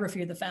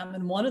historiography of the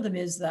famine. One of them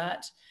is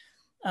that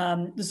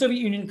the Soviet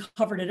Union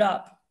covered it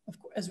up,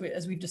 as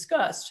we've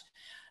discussed.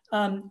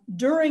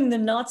 During the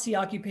Nazi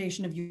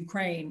occupation of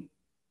Ukraine,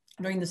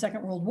 during the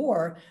Second World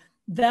War,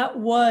 that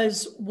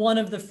was one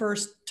of the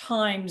first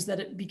times that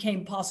it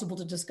became possible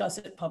to discuss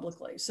it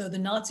publicly. So the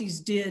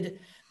Nazis did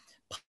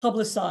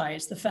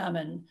publicize the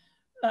famine,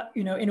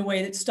 in a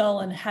way that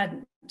Stalin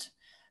hadn't.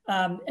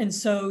 And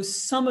so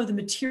some of the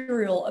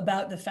material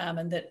about the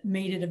famine that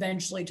made it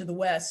eventually to the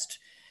West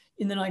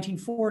in the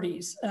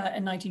 1940s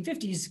and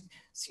 1950s,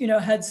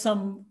 had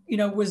some,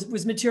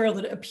 was material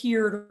that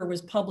appeared or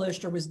was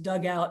published or was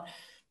dug out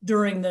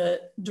during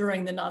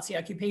the Nazi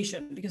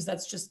occupation, because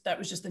that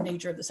was just the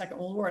nature of the Second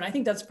World War. And I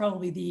think that's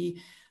probably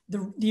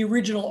the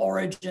original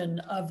origin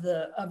of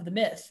the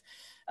myth.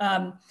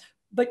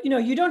 But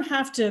you don't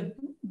have to,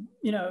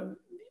 you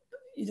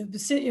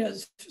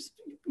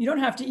don't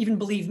have to even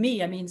believe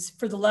me. I mean,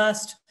 for the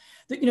last,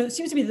 it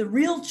seems to me the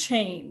real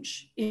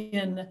change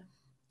in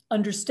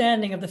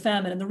understanding of the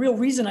famine, and the real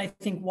reason I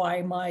think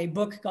why my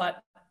book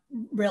got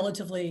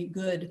relatively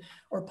good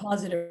or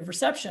positive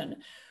reception,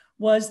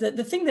 was that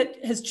the thing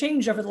that has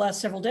changed over the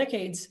last several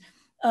decades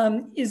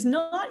is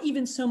not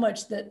even so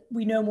much that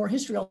we know more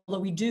history, although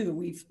we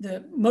do.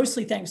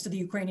 Mostly thanks to the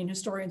Ukrainian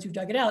historians who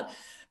dug it out,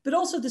 but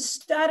also the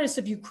status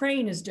of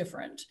Ukraine is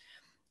different.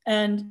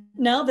 And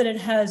now that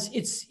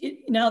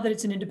now that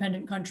it's an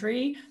independent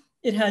country,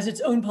 it has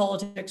its own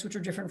politics, which are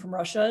different from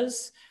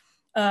Russia's.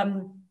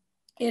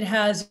 It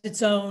has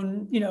its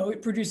own,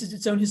 it produces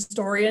its own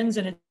historians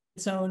and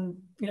its own,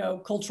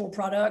 cultural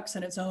products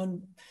and its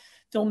own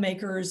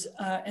filmmakers,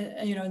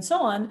 and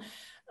so on.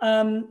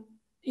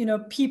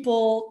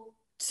 People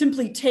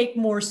simply take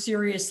more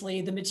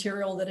seriously the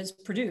material that is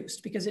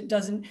produced, because it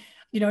doesn't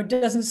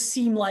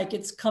seem like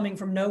it's coming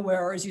from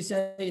nowhere, or as you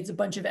say, it's a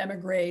bunch of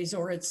emigres,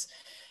 or it's,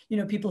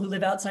 people who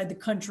live outside the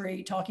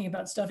country talking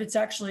about stuff. It's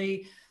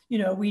actually,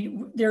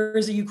 there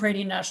is a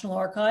Ukrainian National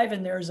Archive,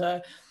 and there's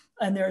a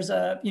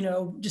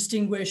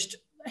distinguished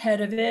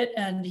head of it,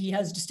 and he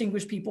has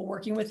distinguished people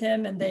working with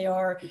him, and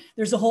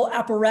there's a whole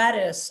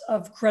apparatus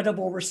of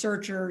credible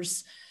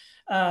researchers,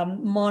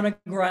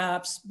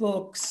 monographs,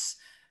 books,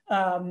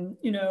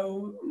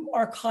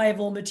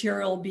 archival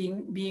material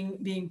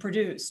being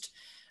produced.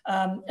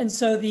 And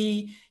so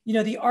the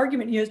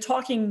argument,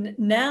 talking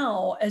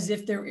now as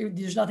if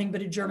there's nothing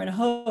but a German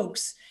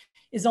hoax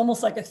is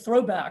almost like a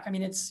throwback. I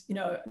mean,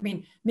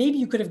 maybe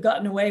you could have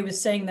gotten away with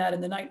saying that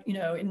in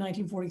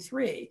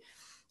 1943.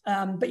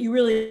 But you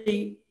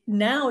really,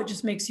 now it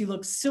just makes you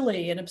look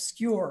silly and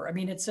obscure. And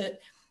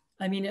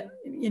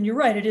you're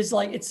right,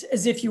 it's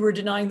as if you were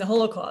denying the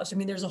Holocaust. I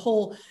mean, there's a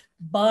whole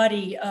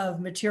body of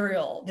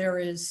material. There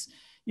is,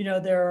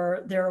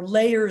 there are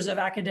layers of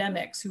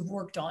academics who've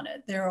worked on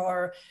it. There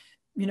are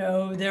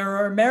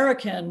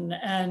American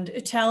and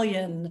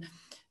Italian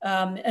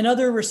and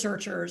other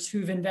researchers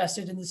who've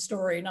invested in the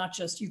story, not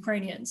just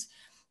Ukrainians.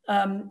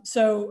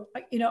 So,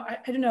 I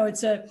don't know,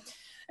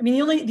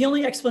 the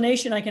only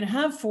explanation I can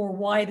have for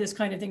why this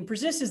kind of thing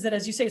persists is that,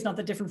 as you say, it's not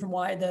that different from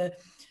why the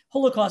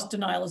Holocaust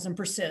denialism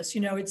persists.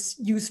 It's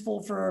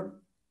useful for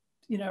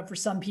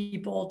some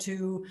people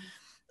to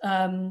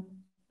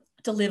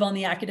live on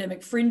the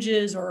academic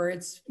fringes, or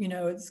it's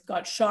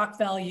got shock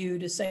value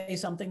to say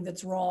something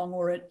that's wrong,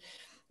 or it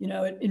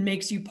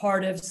makes you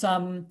part of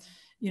some,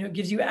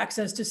 gives you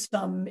access to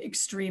some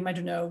extreme,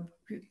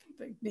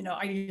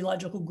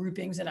 ideological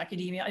groupings in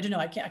academia. I don't know.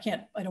 I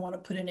don't want to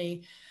put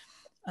any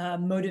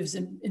motives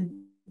and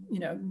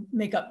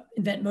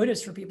invent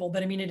motives for people,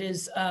 but I mean, it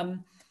is a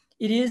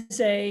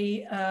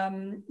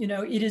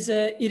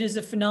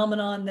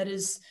phenomenon that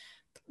is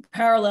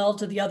parallel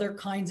to the other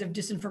kinds of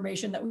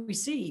disinformation that we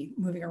see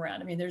moving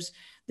around. I mean,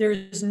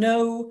 there's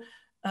no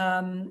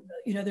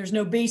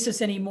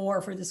basis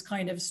anymore for this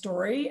kind of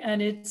story,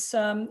 and it's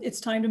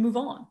time to move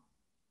on.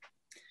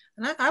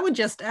 And I would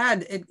just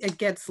add, it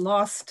gets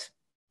lost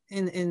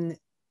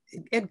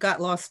it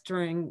got lost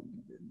during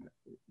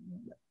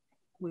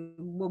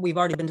what we've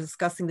already been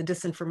discussing, the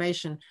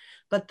disinformation,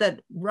 but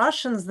that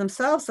Russians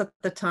themselves at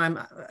the time,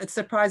 it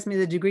surprised me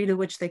the degree to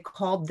which they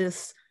called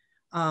this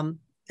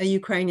a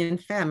Ukrainian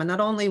famine.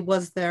 Not only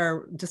was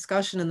there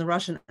discussion in the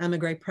Russian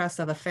emigre press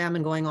of a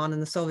famine going on in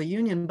the Soviet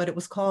Union, but it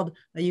was called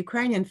a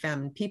Ukrainian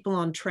famine. People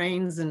on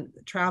trains and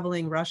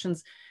traveling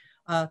Russians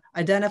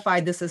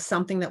identified this as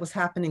something that was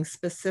happening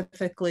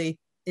specifically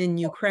in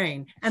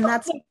Ukraine. And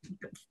that's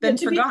been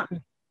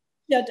forgotten.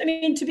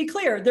 To be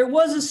clear, there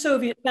was a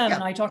Soviet famine.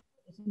 Yeah. I talked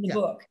about this in the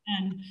book,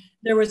 and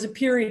there was a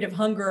period of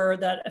hunger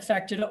that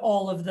affected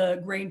all of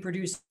the grain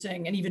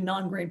producing and even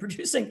non-grain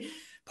producing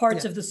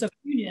parts of the Soviet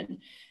Union.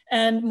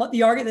 And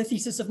the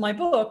thesis of my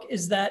book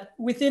is that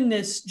within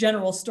this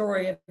general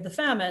story of the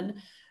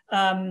famine,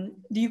 the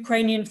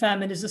Ukrainian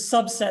famine is a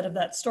subset of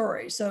that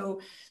story.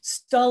 So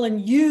Stalin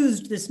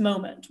used this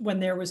moment when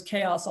there was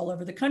chaos all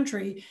over the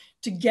country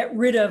to get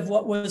rid of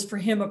what was for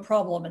him a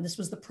problem. And this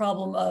was the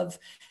problem of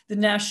the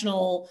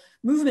national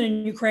movement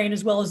in Ukraine,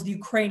 as well as the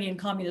Ukrainian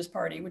Communist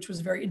Party, which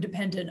was very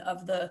independent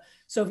of the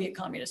Soviet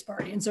Communist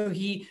Party. And so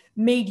he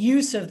made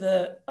use of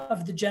the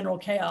general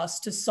chaos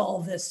to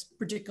solve this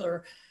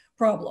particular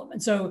problem.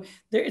 And so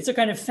it's a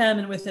kind of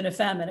famine within a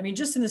famine. I mean,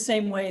 just in the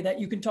same way that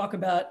you can talk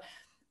about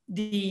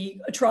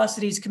the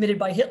atrocities committed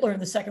by Hitler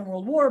in the Second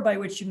World War, by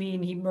which you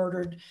mean he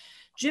murdered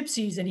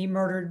gypsies and he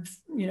murdered,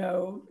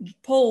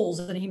 Poles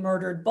and he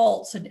murdered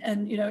Balts,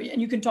 and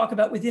you can talk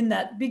about within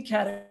that big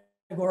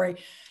category,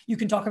 you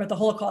can talk about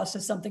the Holocaust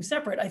as something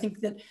separate. I think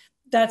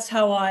that's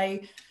how I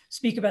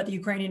speak about the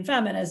Ukrainian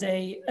famine, as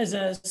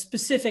a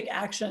specific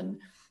action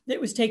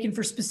that was taken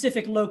for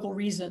specific local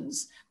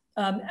reasons,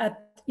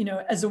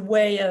 as a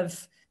way of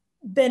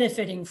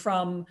benefiting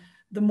from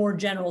the more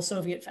general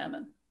Soviet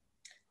famine.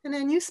 And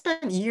then you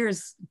spent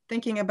years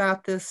thinking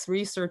about this,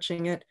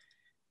 researching it,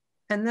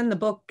 and then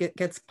the book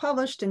gets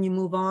published and you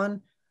move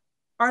on.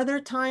 Are there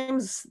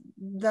times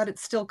that it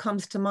still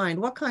comes to mind?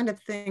 What kind of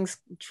things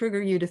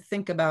trigger you to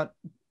think about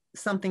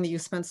something that you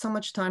spent so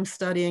much time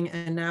studying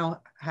and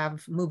now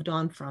have moved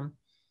on from,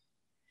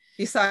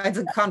 besides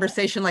a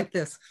conversation like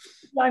this?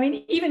 I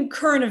mean, even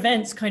current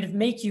events kind of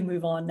make you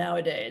move on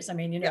nowadays. I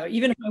mean,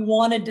 even if I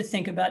wanted to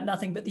think about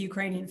nothing but the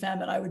Ukrainian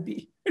famine, it'd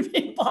be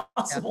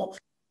impossible.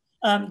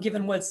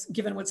 Given what's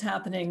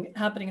happening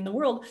in the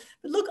world.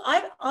 But look,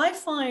 I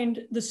find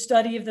the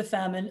study of the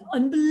famine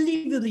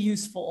unbelievably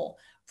useful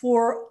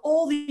for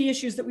all the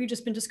issues that we've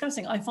just been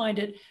discussing. I find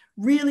it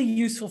really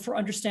useful for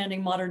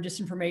understanding modern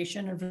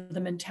disinformation and for the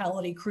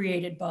mentality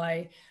created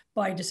by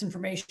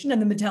disinformation and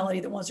the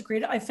mentality that wants to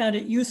create it. I found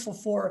it useful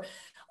for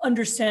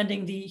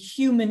understanding the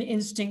human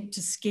instinct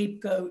to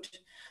scapegoat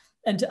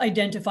and to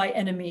identify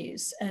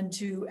enemies, and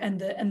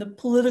the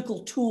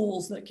political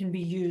tools that can be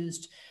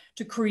used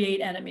to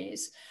create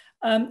enemies.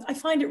 I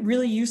find it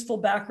really useful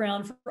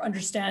background for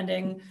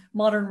understanding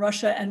modern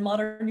Russia and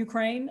modern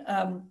Ukraine.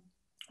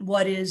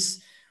 What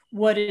is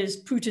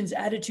Putin's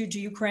attitude to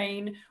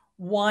Ukraine?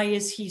 Why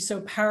is he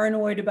so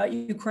paranoid about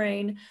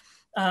Ukraine?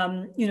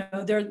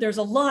 There's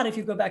a lot, if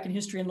you go back in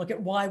history and look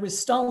at why was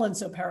Stalin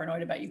so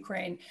paranoid about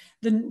Ukraine,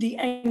 the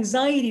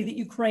anxiety that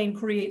Ukraine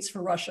creates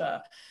for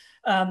Russia,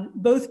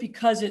 both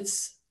because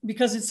it's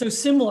so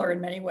similar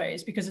in many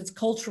ways, because it's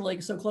culturally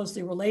so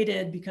closely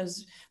related,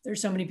 because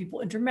there's so many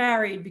people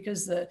intermarried,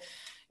 because there's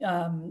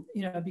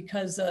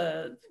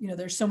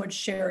so much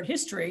shared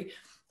history.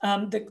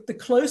 The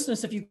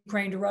closeness of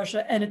Ukraine to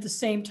Russia, and at the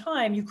same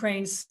time,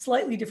 Ukraine's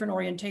slightly different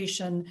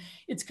orientation,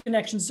 its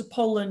connections to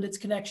Poland, its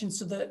connections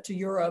to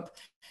Europe,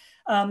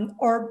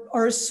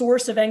 are a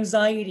source of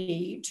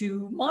anxiety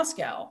to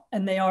Moscow,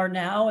 and they are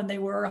now, and they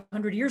were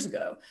 100 years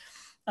ago.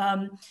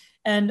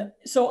 And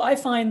so I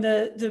find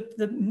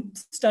the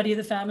study of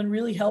the famine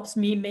really helps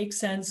me make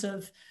sense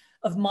of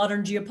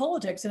modern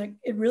geopolitics, and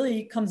it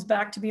really comes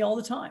back to me all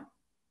the time.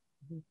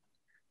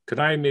 Could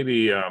I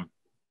maybe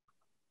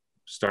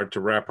start to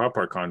wrap up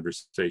our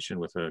conversation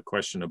with a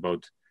question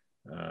about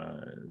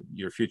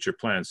your future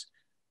plans?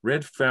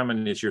 Red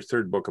Famine is your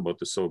third book about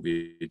the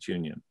Soviet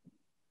Union.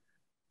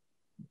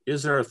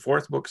 Is there a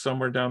fourth book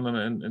somewhere down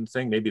the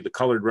thing? Maybe the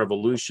Colored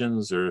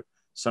Revolutions or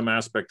some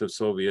aspect of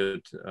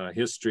Soviet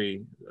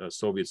history,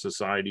 Soviet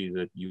society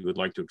that you would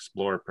like to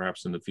explore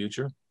perhaps in the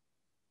future?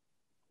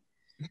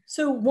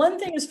 So one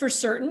thing is for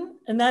certain,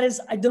 and that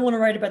is I don't want to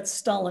write about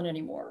Stalin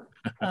anymore.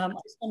 I spent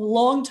a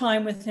long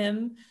time with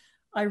him.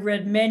 I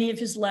read many of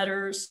his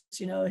letters,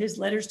 his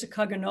letters to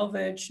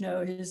Kaganovich,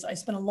 I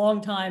spent a long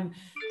time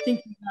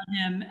thinking about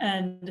him,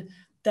 and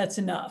that's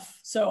enough.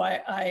 So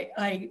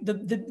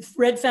the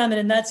Red Famine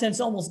in that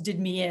sense almost did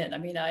me in. I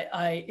mean,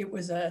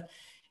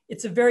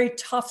 it's a very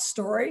tough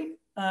story.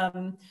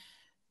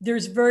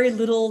 There's very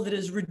little that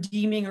is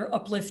redeeming or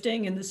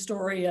uplifting in the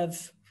story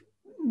of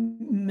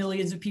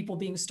millions of people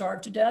being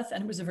starved to death.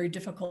 And it was a very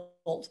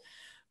difficult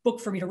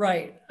book for me to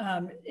write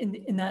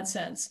in that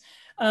sense.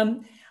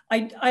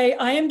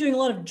 I am doing a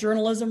lot of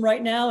journalism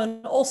right now,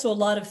 and also a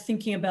lot of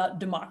thinking about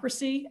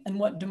democracy and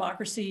what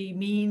democracy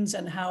means,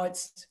 and how it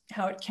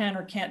can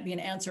or can't be an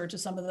answer to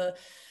some of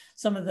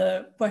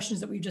the questions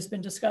that we've just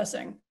been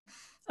discussing.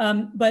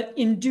 But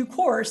in due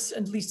course,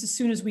 at least as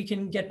soon as we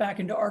can get back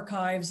into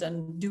archives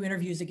and do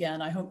interviews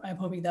again, I'm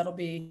hoping that'll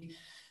be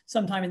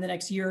sometime in the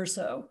next year or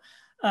so.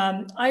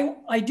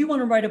 I do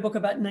want to write a book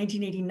about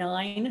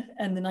 1989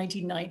 and the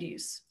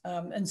 1990s.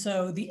 And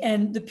so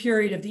the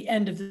period of the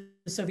end of the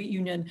Soviet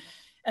Union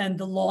and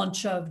the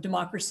launch of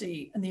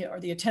democracy and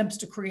the attempts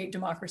to create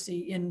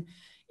democracy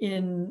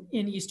in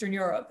Eastern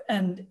Europe,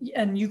 and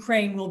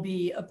Ukraine will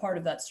be a part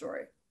of that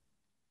story.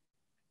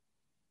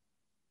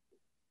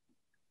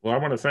 Well, I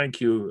want to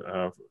thank you,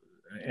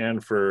 Anne,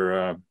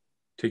 for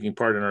taking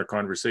part in our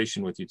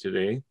conversation with you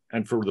today,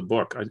 and for the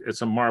book.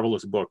 It's a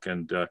marvelous book,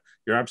 and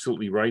you're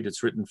absolutely right.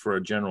 It's written for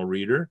a general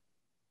reader.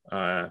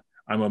 I'm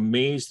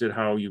amazed at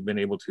how you've been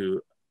able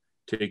to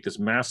take this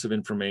massive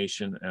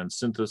information and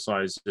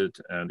synthesize it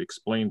and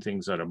explain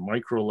things at a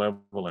micro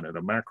level and at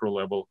a macro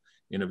level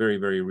in a very,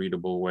 very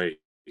readable way.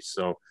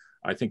 So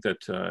I think that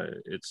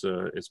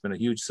it's been a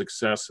huge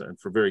success, and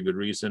for very good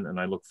reason. And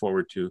I look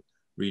forward to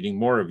reading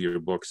more of your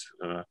books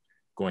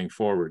going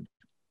forward.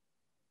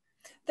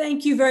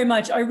 Thank you very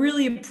much. I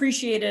really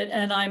appreciate it,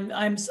 and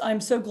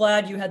I'm so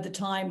glad you had the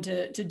time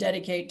to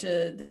dedicate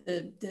to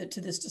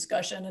this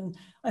discussion, and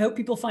I hope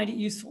people find it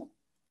useful.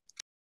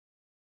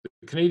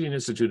 The Canadian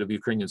Institute of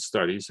Ukrainian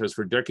Studies has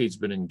for decades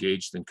been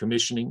engaged in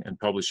commissioning and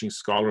publishing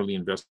scholarly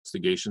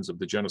investigations of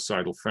the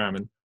genocidal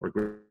famine or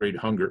Great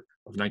Hunger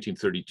of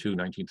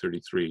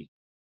 1932-1933.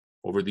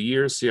 Over the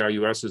years,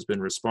 CIUS has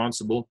been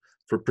responsible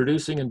for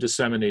producing and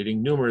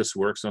disseminating numerous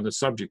works on the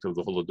subject of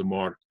the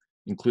Holodomor,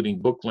 including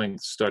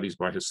book-length studies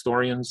by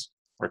historians,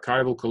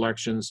 archival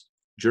collections,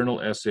 journal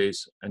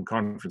essays, and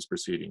conference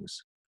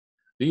proceedings.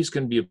 These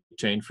can be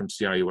obtained from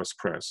CIUS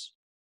Press.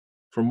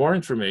 For more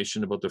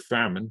information about the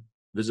famine,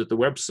 visit the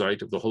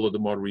website of the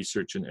Holodomor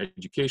Research and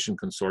Education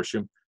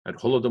Consortium at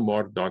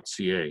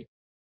holodomor.ca.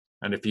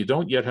 And if you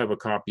don't yet have a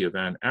copy of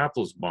Anne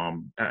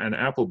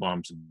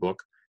Applebaum's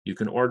book, you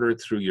can order it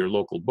through your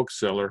local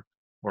bookseller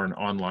or an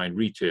online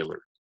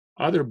retailer.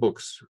 Other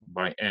books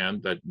by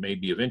Anne that may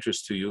be of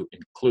interest to you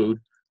include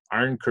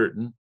Iron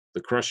Curtain,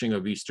 The Crushing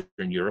of Eastern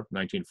Europe,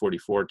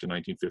 1944 to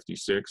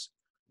 1956,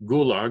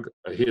 Gulag,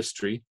 A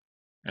History,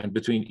 and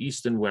Between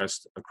East and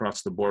West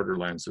Across the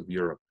Borderlands of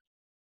Europe.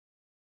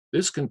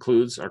 This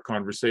concludes our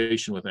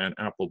conversation with Anne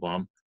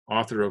Applebaum,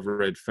 author of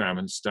Red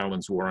Famine,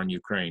 Stalin's War on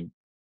Ukraine.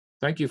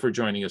 Thank you for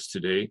joining us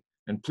today,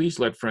 and please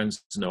let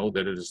friends know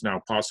that it is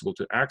now possible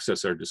to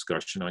access our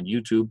discussion on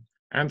YouTube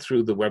and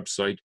through the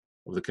website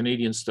of the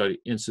Canadian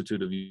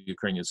Institute of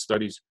Ukrainian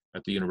Studies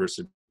at the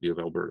University of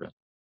Alberta.